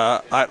 But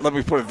let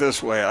me put it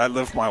this way. I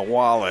lift my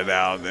wallet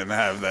out and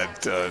have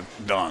that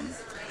done.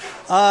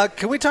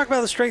 Can we talk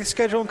about the strength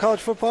schedule in college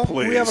football?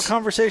 Please. Can we have a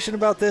conversation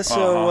about this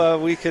so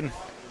we can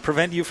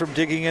prevent you from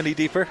digging any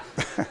deeper?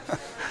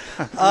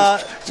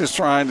 Just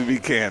trying to be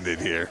candid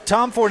here.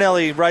 Tom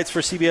Fornelli writes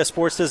for CBS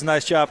Sports, does a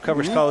nice job,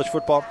 covers college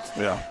football.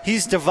 Yeah.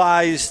 He's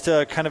devised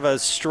kind of a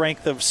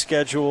strength of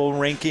schedule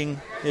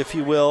ranking, if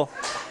you will.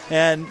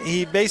 And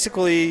he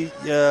basically,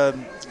 the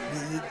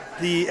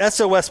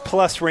SOS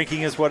Plus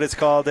ranking is what it's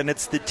called, and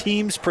it's the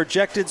team's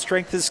projected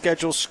strength of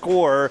schedule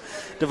score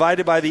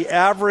divided by the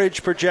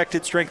average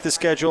projected strength of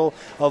schedule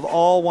of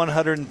all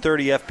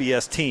 130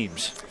 FBS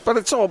teams. But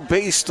it's all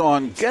based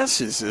on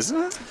guesses, isn't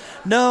it?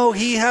 No,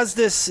 he has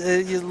this.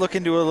 You look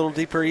into it a little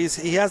deeper.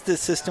 He has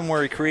this system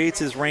where he creates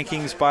his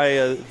rankings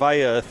via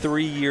a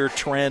 3-year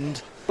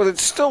trend. But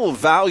it's still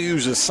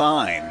values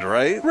assigned,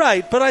 right?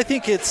 Right, but I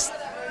think it's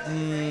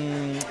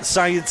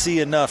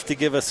sciencey enough to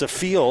give us a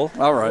feel,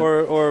 all right,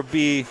 or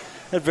be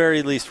at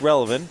very least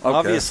relevant. Okay.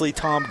 Obviously,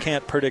 Tom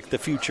can't predict the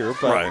future,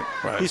 but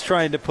he's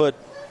trying to put.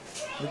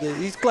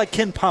 He's like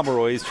Ken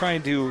Pomeroy. He's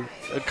trying to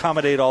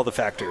accommodate all the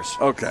factors.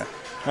 Okay.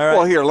 All right.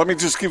 Well, here, let me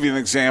just give you an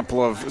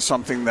example of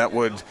something that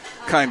would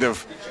kind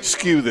of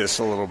skew this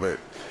a little bit.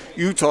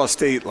 Utah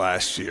State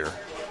last year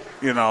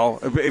You know,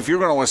 if you're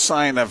going to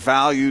assign a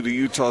value to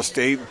Utah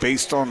State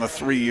based on the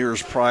 3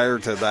 years prior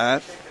to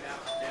that,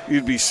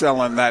 you'd be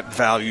selling that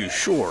value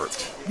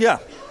short. Yeah.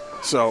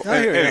 So,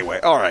 anyway,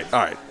 all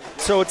right.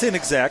 So it's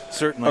inexact,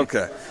 certainly.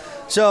 Okay.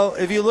 So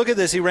if you look at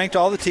this, he ranked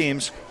all the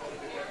teams.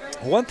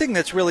 One thing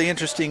that's really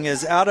interesting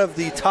is out of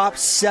the top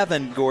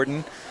 7,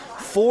 Gordon,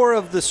 4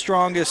 of the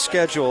strongest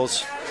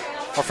schedules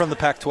are from the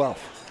Pac-12.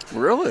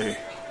 Really?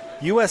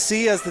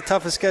 USC has the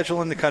toughest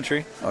schedule in the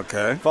country.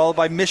 Okay. Followed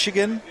by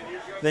Michigan,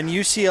 then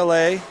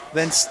UCLA,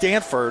 then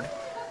Stanford,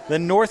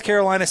 then North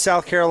Carolina,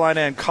 South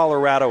Carolina, and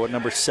Colorado at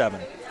number 7.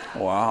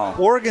 Wow.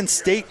 Oregon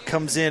State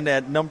comes in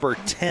at number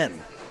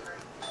 10.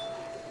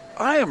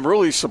 I am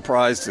really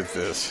surprised at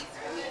this.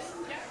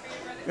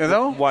 You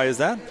know? Why is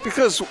that?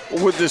 Because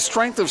with the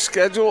strength of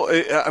schedule,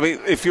 I mean,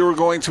 if you were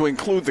going to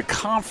include the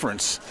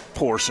conference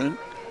portion,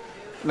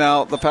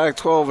 now the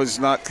Pac-12 is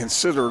not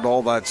considered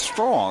all that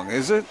strong,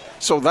 is it?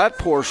 So that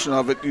portion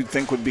of it you'd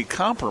think would be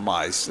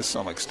compromised to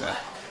some extent.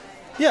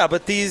 Yeah,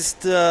 but these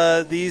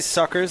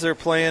suckers are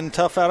playing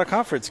tough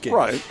out-of-conference games.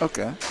 Right,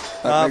 okay.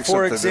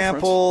 For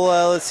example,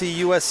 let's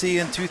see,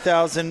 USC in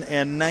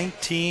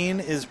 2019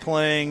 is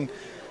playing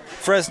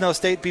Fresno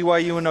State,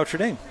 BYU, and Notre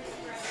Dame.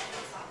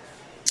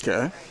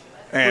 Okay.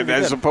 And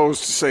as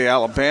opposed to, say,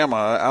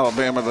 Alabama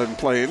doesn't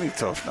play any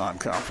tough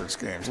non-conference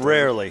games.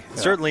 Rarely. Yeah.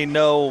 Certainly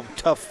no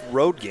tough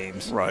road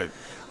games. Right.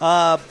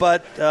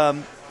 But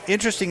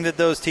interesting that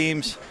those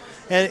teams,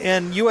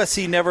 and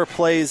USC never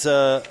plays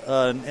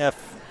an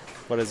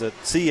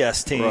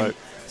CS team. Right.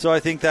 So I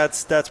think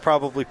that's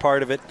probably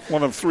part of it.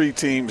 One of 3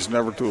 teams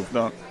never to have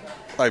done,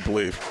 I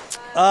believe.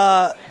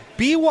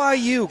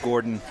 BYU,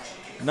 Gordon,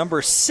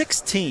 number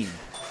 16.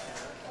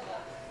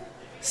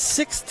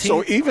 16.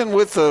 So even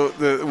with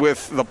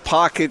the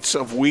pockets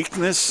of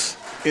weakness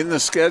in the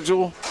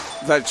schedule,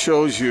 that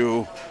shows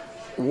you,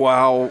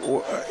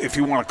 wow, if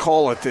you want to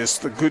call it this,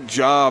 the good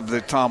job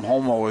that Tom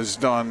Homo has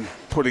done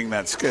putting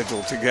that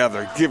schedule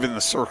together, given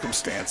the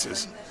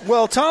circumstances.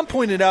 Well, Tom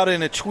pointed out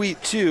in a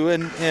tweet, too,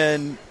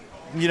 and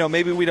you know,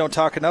 maybe we don't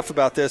talk enough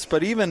about this,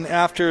 but even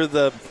after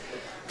the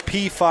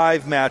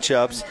P5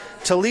 matchups,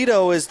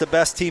 Toledo is the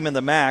best team in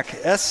the MAC.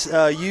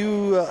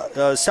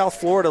 South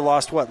Florida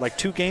lost, like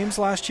 2 games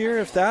last year,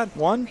 if that?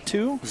 1,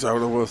 2? Is that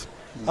what it was?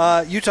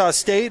 Utah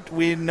State,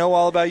 we know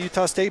all about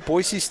Utah State.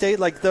 Boise State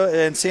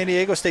and San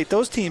Diego State,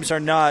 those teams are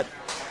not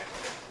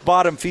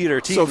bottom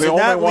feeder teams. So the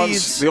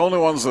only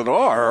ones that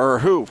are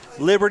who?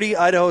 Liberty,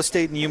 Idaho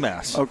State, and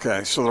UMass.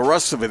 Okay, so the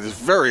rest of it is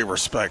very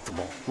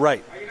respectable.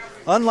 Right.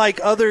 Unlike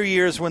other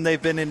years when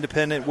they've been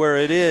independent, where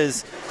it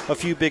is a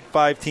few Big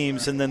 5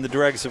 teams and then the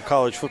dregs of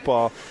college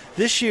football,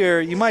 this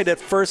year you might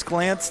at first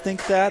glance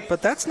think that,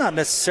 but that's not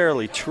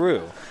necessarily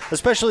true,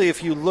 especially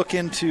if you look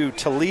into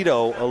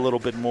Toledo a little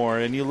bit more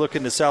and you look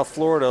into South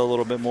Florida a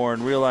little bit more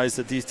and realize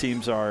that these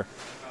teams are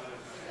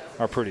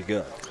pretty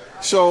good.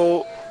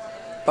 So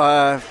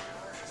the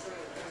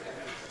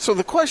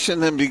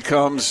question then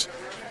becomes,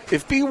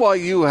 if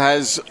BYU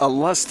has a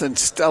less than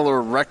stellar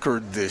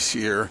record this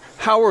year,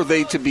 how are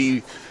they to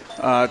be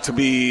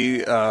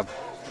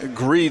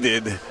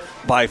greeted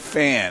by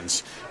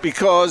fans?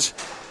 Because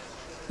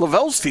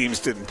Lavelle's teams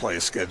didn't play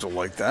a schedule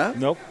like that.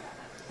 Nope.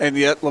 And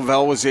yet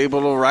Lavelle was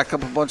able to rack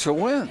up a bunch of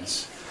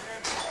wins.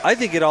 I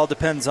think it all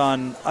depends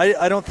on –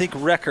 I don't think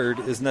record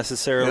is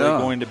necessarily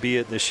going to be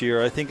it this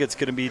year. I think it's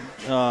going to be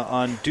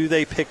on do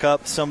they pick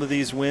up some of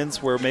these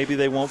wins where maybe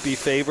they won't be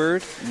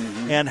favored,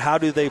 and how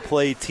do they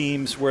play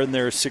teams when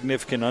they're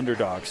significant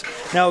underdogs.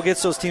 Now,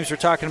 against those teams we're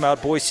talking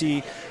about,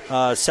 Boise,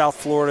 South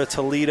Florida,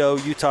 Toledo,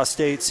 Utah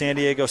State, San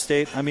Diego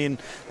State, I mean,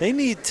 they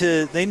need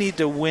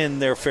to win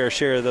their fair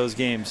share of those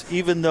games,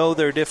 even though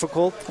they're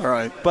difficult. All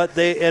right. But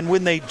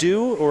when they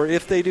do, or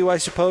if they do, I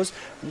suppose,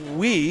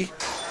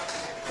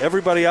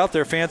 everybody out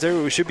there, fans,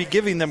 we should be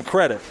giving them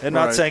credit and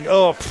not saying,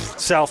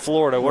 South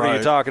Florida, what are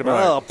you talking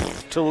about?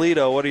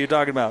 Toledo, what are you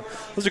talking about?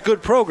 Those are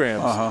good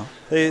programs.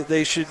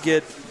 They should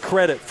get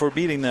credit for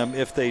beating them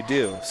if they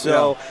do.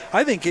 So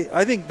I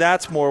think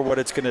that's more what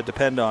it's going to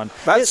depend on.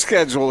 That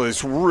schedule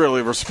is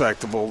really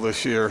respectable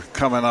this year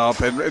coming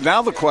up. And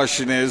now the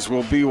question is,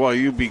 will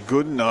BYU be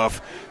good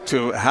enough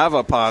to have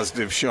a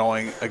positive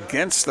showing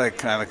against that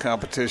kind of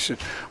competition?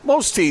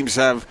 Most teams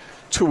have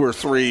 2 or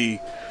 3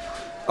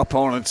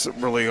 opponents that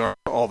really aren't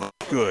all that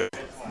good.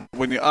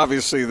 When you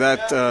obviously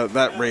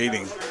that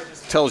rating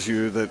tells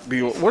you that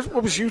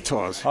what was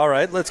Utah's? All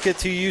right, let's get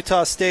to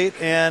Utah State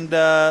and to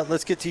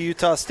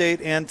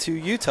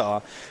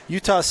Utah.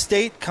 Utah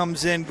State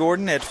comes in,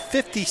 Gordon, at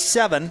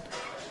 57,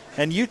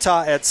 and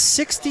Utah at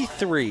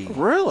 63.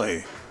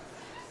 Really?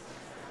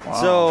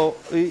 Wow. So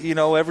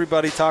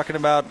everybody talking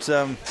about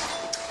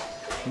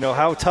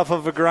how tough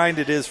of a grind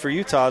it is for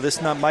Utah.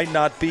 This might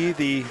not be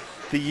the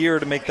year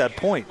to make that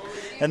point.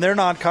 And their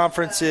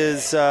non-conference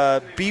is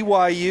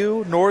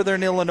BYU,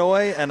 Northern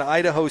Illinois, and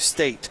Idaho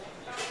State.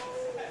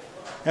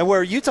 And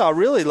where Utah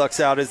really lucks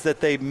out is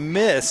that they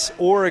miss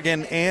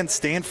Oregon and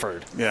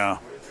Stanford. Yeah.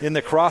 In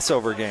the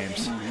crossover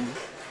games.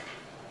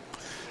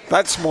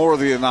 That's more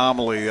the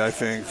anomaly, I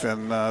think,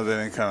 than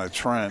any kind of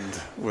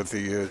trend with the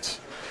Utes.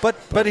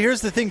 But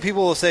here's the thing: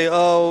 people will say,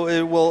 "Oh,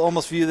 it will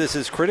almost view this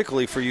as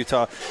critically for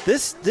Utah."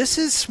 This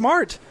is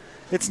smart.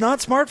 It's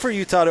not smart for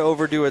Utah to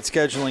overdo its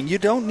scheduling. You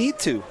don't need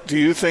to. Do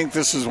you think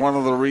this is one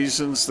of the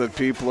reasons that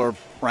people are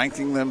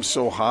ranking them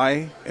so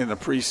high in the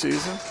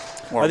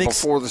preseason or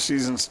before the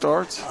season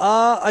starts?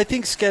 I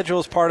think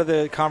schedule is part of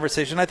the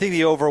conversation. I think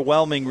the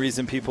overwhelming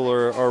reason people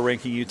are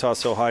ranking Utah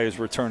so high is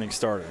returning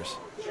starters.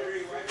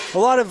 A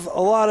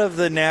lot of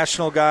the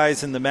national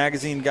guys and the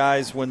magazine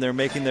guys, when they're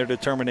making their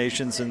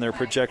determinations and their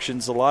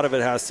projections, a lot of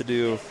it has to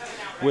do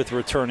with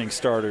returning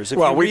starters. If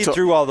you read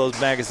through all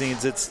those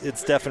magazines,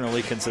 it's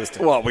definitely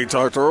consistent. Well, we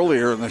talked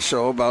earlier in the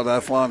show about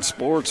Athlon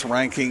Sports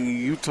ranking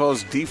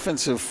Utah's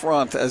defensive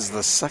front as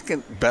the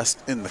second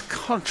best in the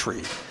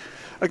country.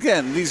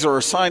 Again, these are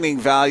assigning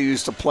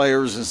values to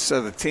players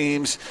instead of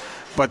teams,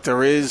 but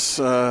there is,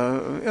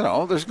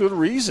 there's good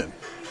reason.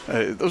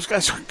 Those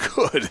guys are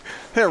good.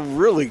 They're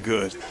really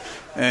good.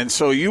 And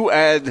so you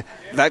add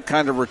that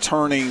kind of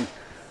returning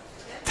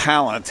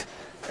talent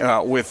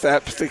with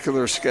that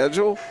particular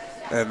schedule,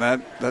 and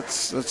that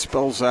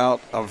spells out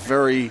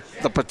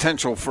the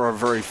potential for a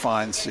very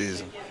fine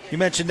season. You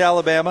mentioned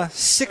Alabama,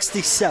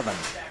 67.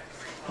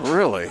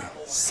 Really?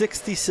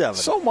 67.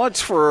 So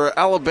much for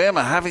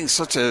Alabama having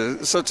such a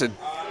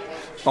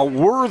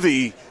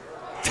worthy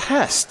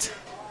test.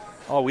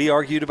 Oh, we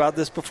argued about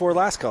this before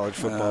last college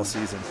football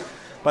season.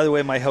 By the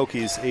way, my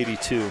Hokies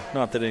 82.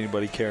 Not that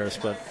anybody cares,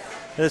 but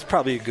it's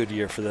probably a good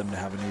year for them to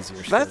have an easier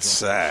schedule. That's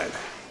sad.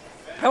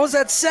 How is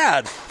that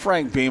sad?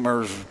 Frank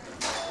Beamer's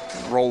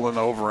rolling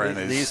over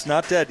in he's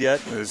not dead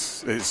yet.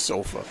 His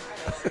sofa.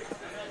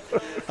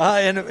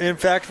 And in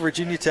fact,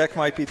 Virginia Tech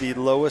might be the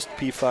lowest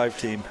P5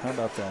 team. How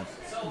about that?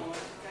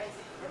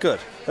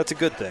 Good. That's a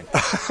good thing.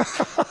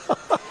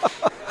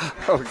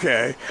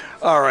 Okay.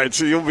 All right.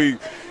 So you'll be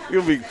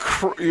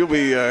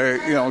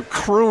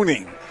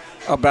crooning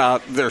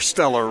about their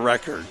stellar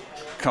record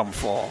come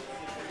fall.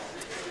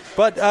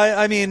 But,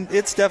 I mean,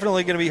 it's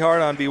definitely going to be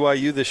hard on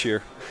BYU this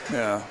year.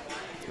 Yeah.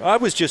 I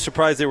was just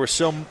surprised they were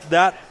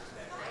that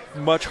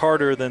much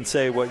harder than,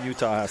 say, what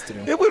Utah has to do.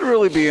 It would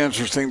really be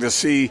interesting to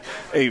see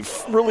a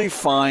really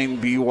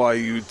fine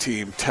BYU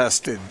team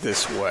tested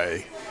this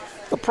way.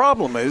 The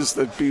problem is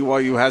that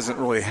BYU hasn't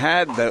really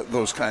had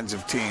those kinds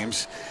of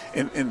teams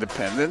in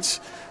independence.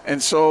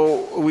 And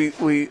so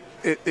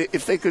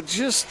if they could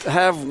just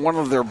have one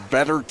of their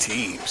better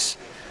teams,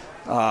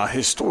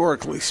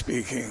 historically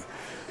speaking,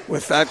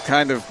 with that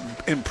kind of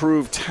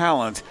improved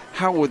talent,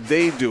 how would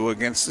they do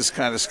against this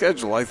kind of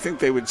schedule? I think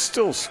they would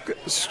still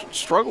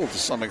struggle to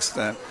some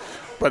extent,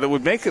 but it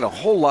would make it a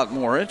whole lot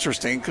more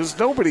interesting because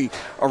nobody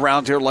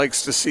around here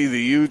likes to see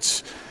the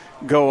Utes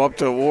go up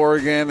to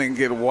Oregon and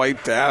get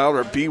wiped out,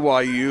 or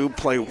BYU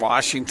play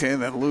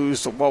Washington and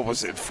lose to,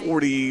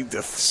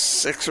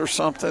 40-6 or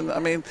something. I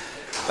mean,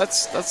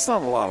 that's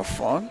not a lot of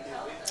fun.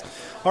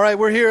 All right,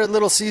 we're here at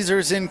Little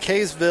Caesars in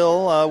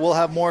Kaysville. We'll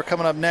have more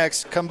coming up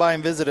next. Come by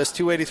and visit us,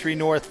 283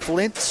 North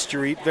Flint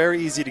Street.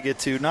 Very easy to get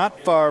to,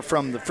 not far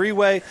from the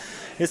freeway.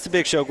 It's The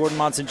Big Show. Gordon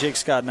Monson, Jake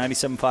Scott,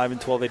 97.5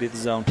 and 1280 The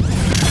Zone.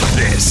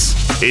 This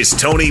is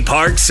Tony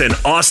Parks and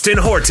Austin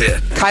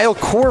Horton. Kyle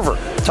Korver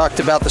talked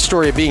about the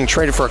story of being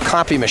traded for a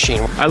copy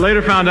machine. I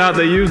later found out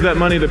they used that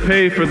money to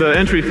pay for the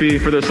entry fee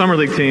for the summer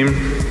league team,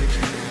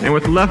 and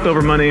with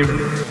leftover money,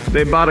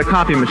 they bought a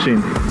copy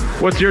machine.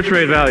 What's your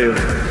trade value?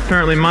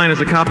 Currently mine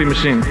is a copy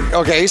machine.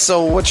 Okay,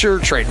 so what's your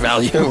trade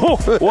value?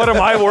 What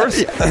am I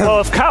worth? Well,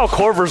 if Kyle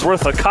Korver's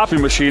worth a copy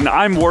machine,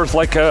 I'm worth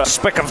like a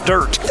speck of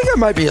dirt. I think I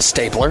might be a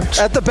stapler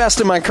at the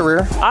best of my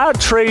career. I'd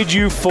trade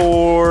you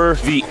for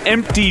the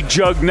empty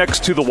jug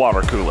next to the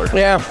water cooler.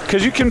 Yeah.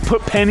 Because you can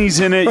put pennies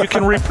in it, you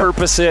can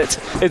repurpose it.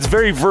 It's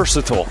very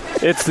versatile.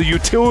 It's the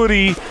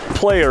utility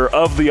player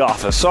of the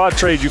office. So I'd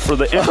trade you for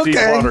the empty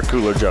water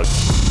cooler jug.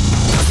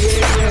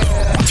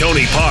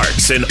 Tony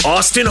Parks and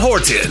Austin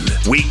Horton.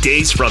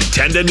 Weekdays from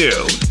 10 to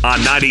noon on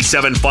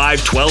 97.5,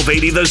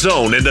 1280 The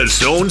Zone and the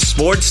Zone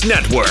Sports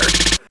Network.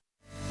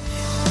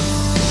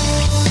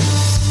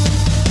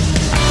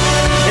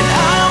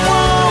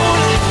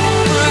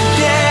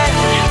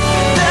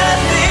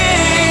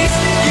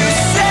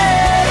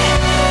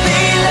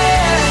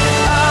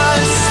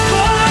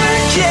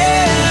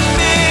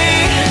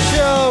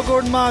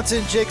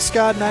 Monson, Jake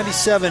Scott,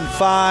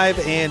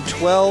 97.5 and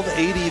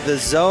 1280 The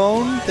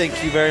Zone.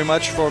 Thank you very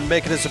much for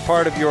making us a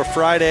part of your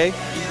Friday.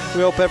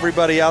 We hope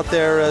everybody out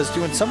there is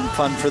doing something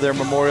fun for their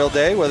Memorial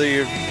Day, whether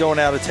you're going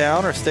out of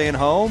town or staying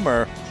home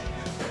or,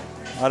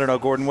 I don't know,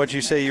 Gordon, what'd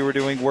you say you were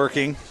doing?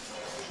 Working?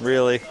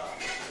 Really?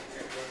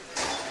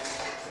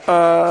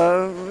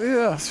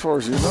 Yeah, as far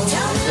as you know.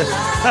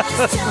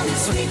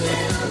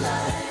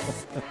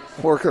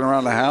 Working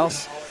around the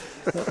house.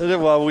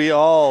 Well, we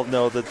all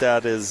know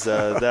that is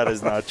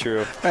not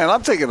true. Man,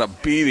 I'm taking a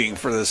beating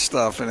for this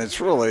stuff, and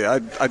it's really I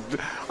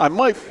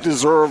might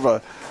deserve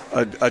a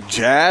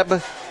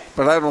jab,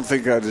 but I don't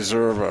think I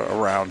deserve a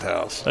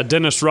roundhouse. A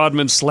Dennis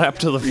Rodman slap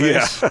to the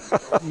face. Yeah.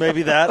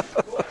 Maybe that.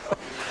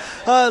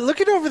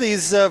 Looking over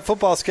these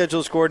football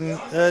schedules, Gordon,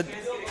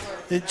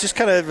 just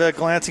kind of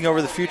glancing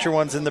over the future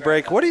ones in the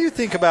break, what do you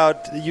think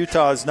about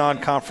Utah's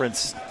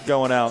non-conference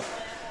going out?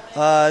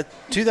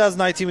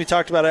 2019, we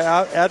talked about it,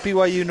 at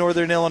BYU,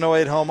 Northern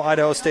Illinois at home,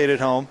 Idaho State at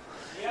home.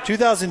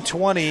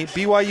 2020,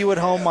 BYU at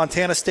home,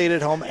 Montana State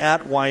at home,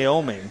 at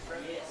Wyoming.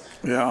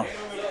 Yeah.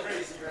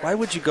 Why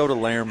would you go to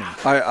Laramie?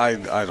 I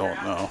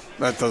don't know.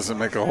 That doesn't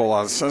make a whole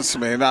lot of sense to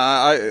me. And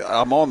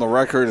I'm on the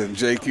record, and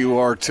Jake, you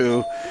are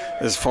too,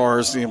 as far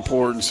as the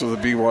importance of the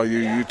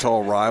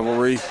BYU-Utah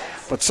rivalry.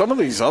 But some of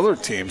these other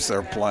teams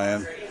they're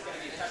playing.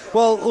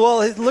 Well,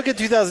 look at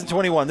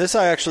 2021. This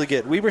I actually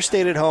get. Weber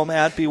State at home,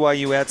 at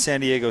BYU, at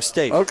San Diego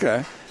State.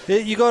 Okay.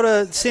 You go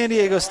to San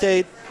Diego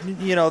State,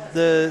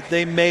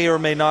 they may or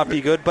may not be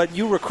good, but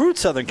you recruit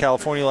Southern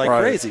California like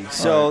crazy.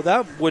 So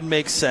that would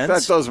make sense.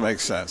 That does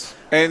make sense.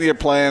 And you're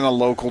playing a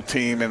local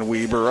team in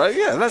Weber.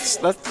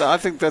 I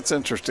think that's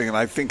interesting, and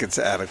I think it's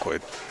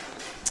adequate.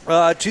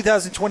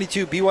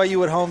 2022,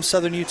 BYU at home,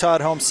 Southern Utah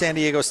at home, San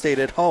Diego State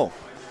at home.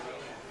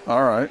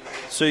 All right.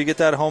 So you get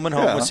that home and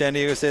home with San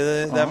Diego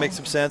State. That makes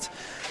some sense.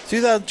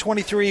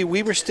 2023,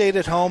 Weber State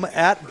at home,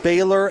 at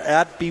Baylor,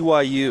 at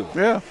BYU.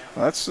 Yeah,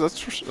 that's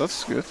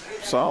good.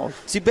 Solid.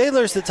 See,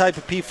 Baylor's the type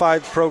of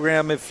P5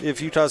 program,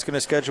 if Utah's going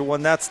to schedule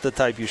one, that's the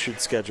type you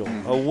should schedule.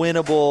 A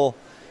winnable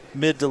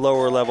mid to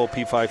lower level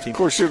P5 team. Of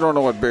course, you don't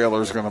know what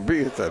Baylor's going to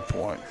be at that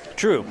point.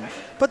 True.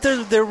 But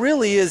there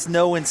really is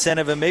no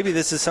incentive, and maybe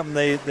this is something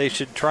they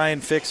should try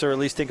and fix or at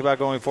least think about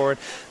going forward.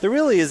 There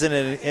really isn't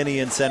any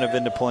incentive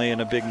into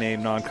playing a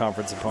big-name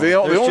non-conference opponent. The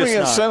only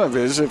incentive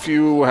is if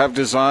you have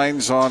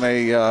designs on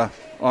making a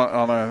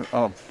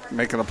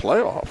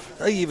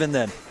playoff. Even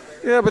then.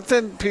 Yeah, but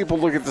then people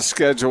look at the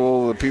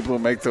schedule. The people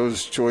who make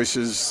those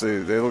choices,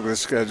 they look at the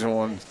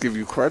schedule and give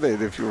you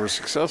credit if you were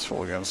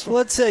successful against them.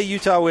 Let's say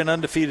Utah went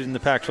undefeated in the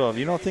Pac-12.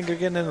 You don't think they're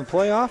getting in the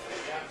playoff?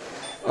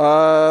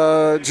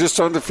 Just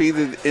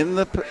undefeated in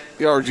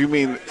or do you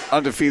mean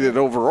undefeated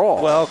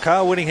overall? Well,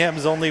 Kyle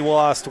Whittingham's only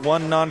lost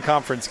one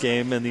non-conference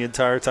game in the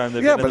entire time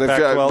they've been in the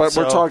Pac-12. But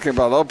we're talking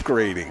about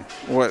upgrading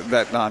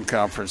that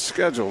non-conference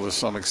schedule to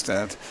some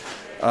extent.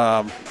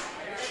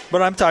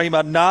 But I'm talking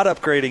about not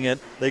upgrading it.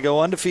 They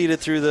go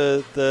undefeated through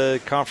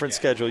the conference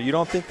schedule. You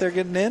don't think they're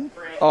getting in?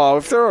 Oh,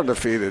 if they're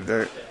undefeated,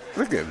 they're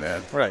getting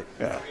in. Right.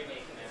 Yeah.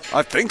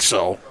 I think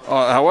so.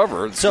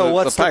 However,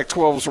 the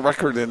Pac-12's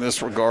record in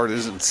this regard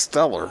isn't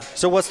stellar.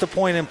 So what's the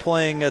point in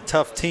playing a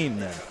tough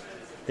team then,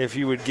 if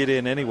you would get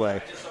in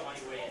anyway?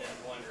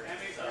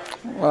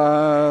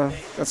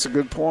 That's a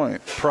good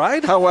point.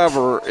 Pride?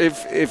 However,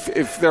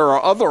 if there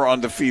are other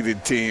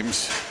undefeated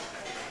teams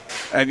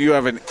and you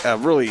have a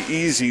really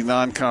easy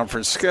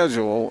non-conference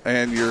schedule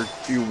and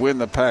you win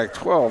the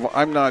Pac-12,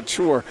 I'm not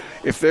sure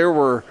if there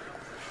were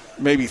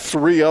maybe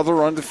three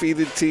other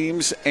undefeated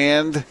teams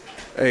and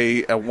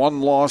a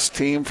one-loss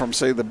team from,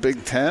 say, the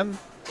Big Ten,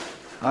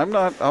 I'm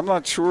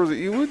not sure that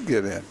you would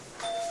get in.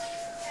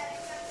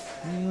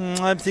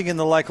 I'm thinking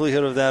the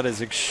likelihood of that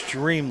is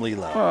extremely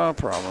low.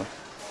 Probably.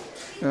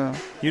 Yeah.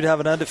 You'd have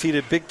an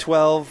undefeated Big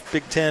 12,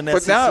 Big 10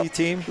 SEC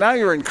team. Now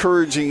you're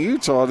encouraging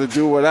Utah to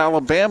do what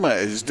Alabama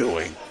is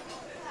doing.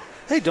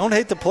 Hey, don't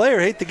hate the player,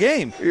 hate the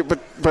game. Yeah,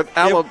 but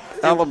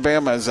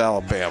Alabama is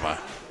Alabama.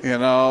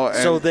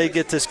 So they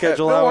get to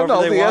schedule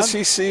however they want?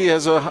 The SEC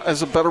has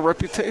a better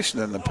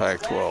reputation than the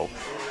Pac-12.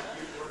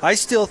 I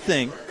still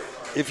think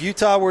if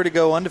Utah were to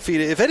go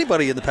undefeated, if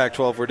anybody in the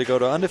Pac-12 were to go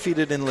to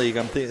undefeated in league,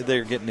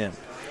 they're getting in.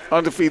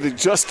 Undefeated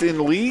just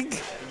in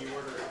league?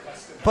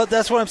 But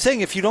that's what I'm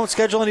saying. If you don't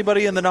schedule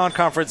anybody in the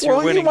non-conference,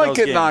 you're winning those games. Well, you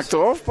might get knocked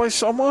off by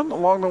someone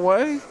along the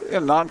way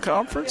in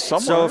non-conference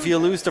somewhere. So if you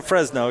lose to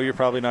Fresno, you're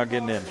probably not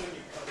getting in.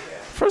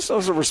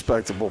 Fresno's a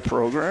respectable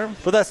program.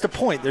 But that's the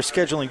point. They're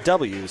scheduling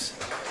W's.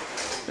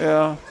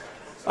 Yeah.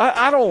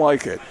 I don't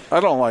like it. I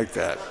don't like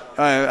that.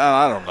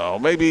 I don't know.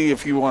 Maybe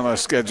if you want to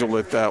schedule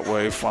it that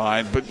way,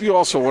 fine. But you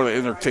also want to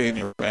entertain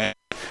your fans.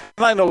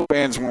 And I know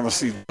fans want to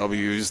see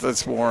W's.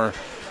 That's more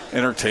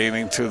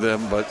entertaining to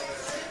them. But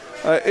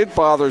it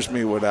bothers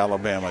me what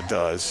Alabama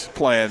does,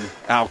 playing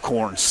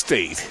Alcorn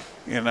State,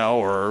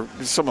 or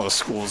some of the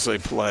schools they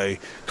play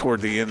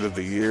toward the end of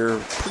the year.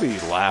 Pretty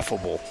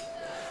laughable.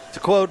 To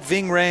quote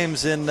Ving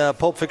Rhames in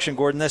Pulp Fiction,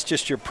 Gordon, that's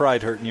just your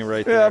pride hurting you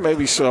right there. Yeah,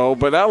 maybe so,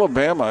 but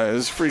Alabama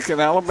is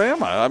freaking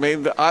Alabama. I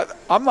mean,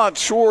 I'm not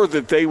sure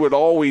that they would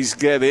always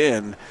get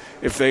in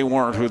if they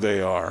weren't who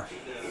they are.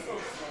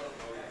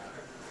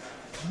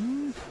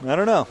 I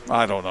don't know.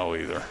 I don't know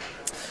either.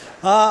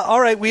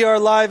 All right, we are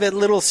live at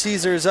Little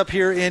Caesars up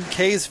here in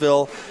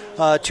Kaysville.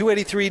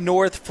 283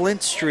 North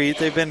Flint Street.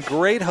 They've been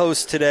great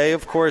hosts today.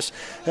 Of course,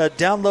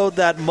 download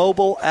that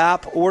mobile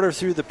app, order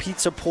through the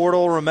pizza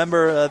portal.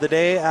 Remember, the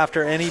day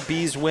after any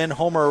Bees win,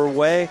 home or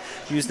away,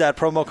 use that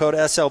promo code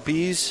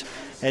SLBs,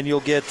 and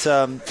you'll get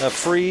a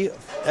free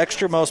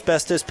extra most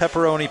bestest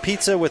pepperoni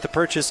pizza with the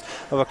purchase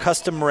of a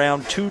custom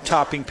round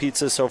 2-topping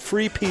pizza. So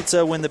free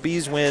pizza when the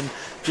Bees win.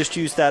 Just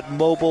use that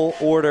mobile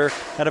order.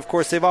 And, of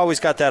course, they've always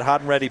got that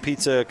hot and ready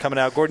pizza coming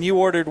out. Gordon, you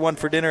ordered one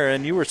for dinner,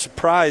 and you were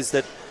surprised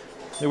that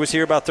it was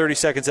here about 30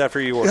 seconds after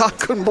you ordered. I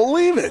couldn't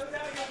believe it.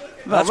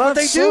 That's what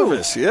they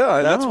service. do. Yeah,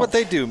 I That's know. what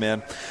they do,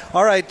 man.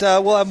 All right,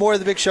 we'll have more of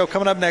the big show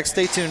coming up next.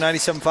 Stay tuned,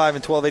 97.5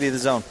 and 1280 The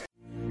Zone.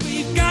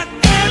 We've got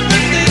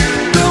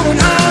everything going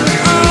on.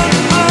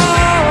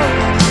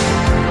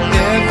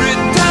 Every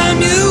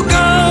time you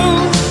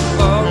go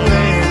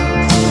away.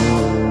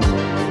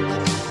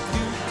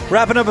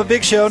 Wrapping up a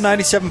big show,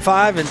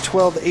 97.5 and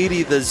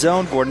 1280 The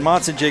Zone. Gordon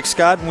Monson, Jake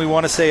Scott, and we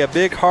want to say a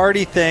big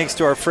hearty thanks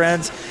to our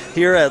friends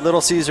here at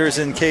Little Caesars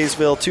in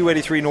Kaysville,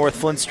 283 North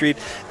Flint Street.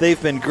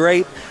 They've been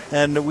great,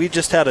 and we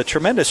just had a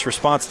tremendous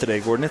response today,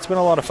 Gordon. It's been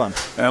a lot of fun.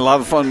 And a lot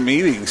of fun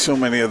meeting so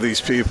many of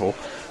these people,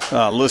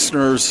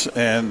 listeners,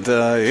 and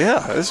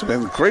it's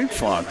been great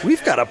fun.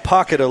 We've got a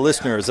pocket of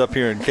listeners up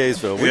here in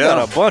Kaysville. We've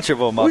got a bunch of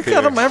them up here. We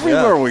got them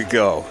everywhere we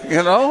go,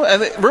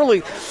 and it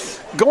really,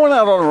 going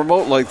out on a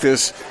remote like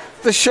this,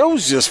 the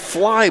shows just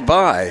fly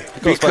by.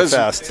 It goes by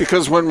fast.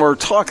 Because when we're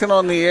talking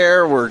on the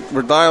air, we're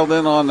dialed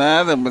in on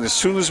that, and as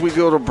soon as we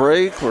go to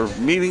break, we're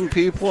meeting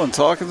people and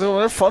talking to them.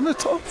 They're fun to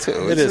talk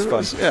to. It is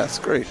fun. It's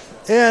great.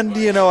 And,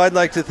 I'd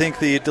like to think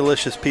the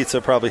delicious pizza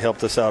probably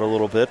helped us out a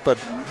little bit, but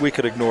we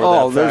could ignore that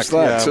fact. Oh, there's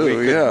that,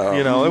 too,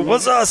 It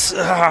was us.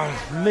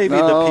 Maybe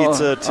the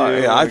pizza,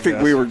 too. I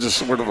think we were just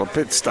sort of a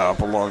pit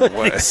stop along the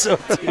way. I think so,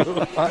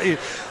 too.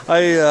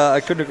 I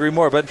couldn't agree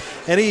more. But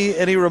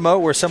any remote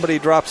where somebody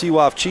drops you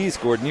off cheese,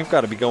 Gordon, you've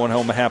got to be going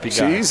home a happy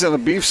guy. Cheese and a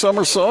beef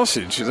summer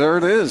sausage. There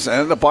it is.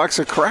 And a box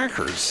of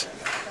crackers.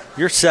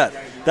 You're set.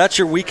 That's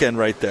your weekend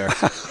right there.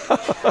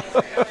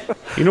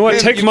 You know what?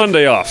 Take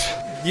Monday off.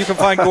 You can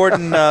find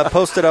Gordon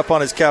posted up on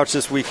his couch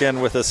this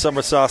weekend with a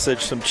summer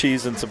sausage, some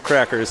cheese, and some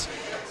crackers.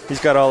 He's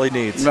got all he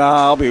needs.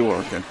 Nah, I'll be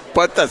working.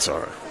 But that's all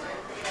right.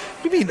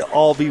 What do you mean,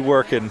 I'll be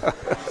working?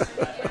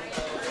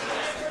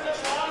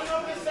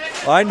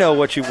 I know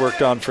what you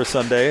worked on for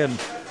Sunday, and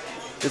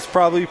it's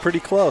probably pretty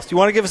close. Do you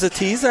want to give us a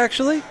tease,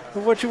 actually,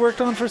 of what you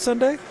worked on for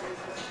Sunday?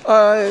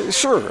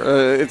 Sure.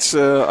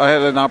 I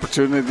had an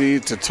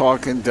opportunity to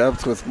talk in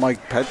depth with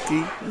Mike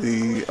Petke,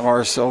 the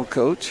RSL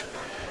coach,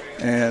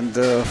 and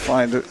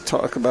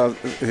talk about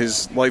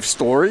his life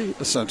story,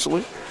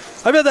 essentially.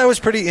 I bet that was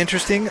pretty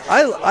interesting.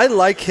 I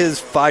like his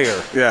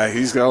fire. Yeah,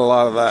 he's got a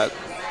lot of that.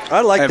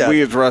 I like that. And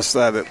we addressed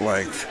that at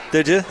length.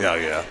 Did you?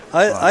 Yeah.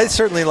 I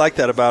certainly like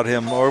that about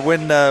him. Or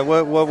when,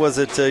 what was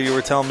it you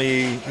were telling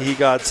me he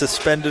got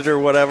suspended or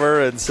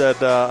whatever and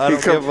said, I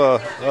don't give a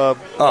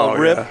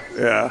rip?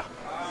 Yeah.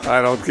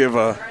 I don't give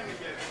a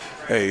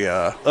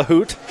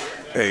hoot?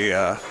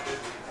 A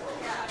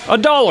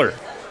dollar.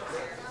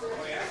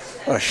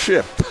 A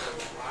ship.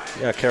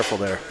 Yeah, careful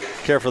there.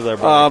 Careful there,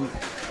 buddy.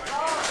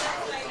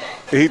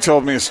 He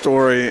told me a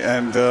story,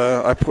 and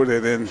I put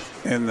it in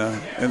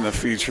the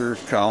feature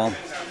column,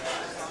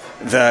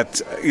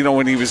 that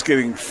when he was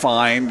getting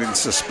fined and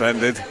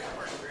suspended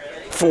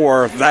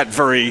for that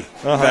very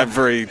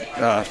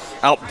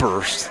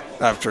outburst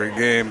after a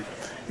game,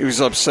 he was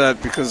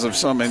upset because of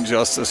some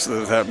injustice that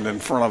had happened in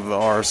front of the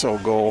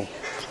RSL goal,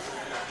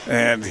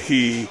 and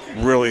he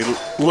really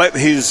let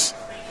his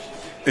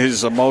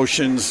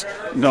emotions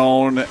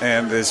known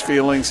and his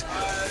feelings.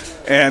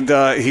 And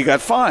he got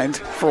fined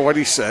for what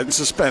he said,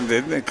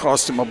 suspended, and it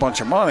cost him a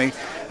bunch of money.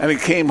 And he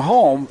came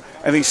home,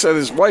 and he said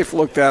his wife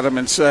looked at him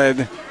and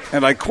said,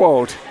 and I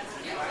quote,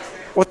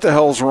 "What the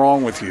hell's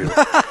wrong with you?"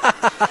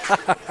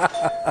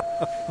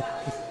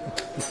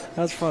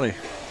 That's funny.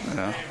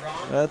 Yeah.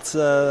 That's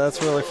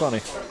really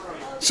funny.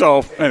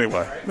 So,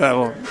 anyway,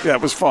 it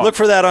was fun. Look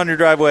for that on your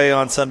driveway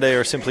on Sunday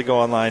or simply go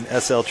online,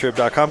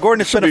 sltrib.com.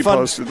 Gordon, it's been a fun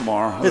posted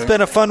tomorrow. It's been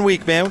a fun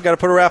week, man. We've got to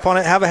put a wrap on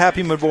it. Have a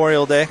happy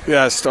Memorial Day.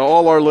 Yes, to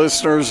all our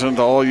listeners and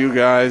to all you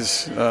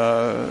guys,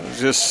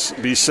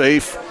 just be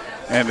safe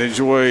and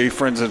enjoy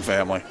friends and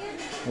family.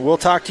 We'll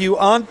talk to you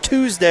on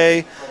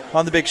Tuesday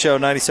on The Big Show,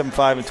 97.5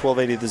 and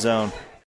 1280 The Zone.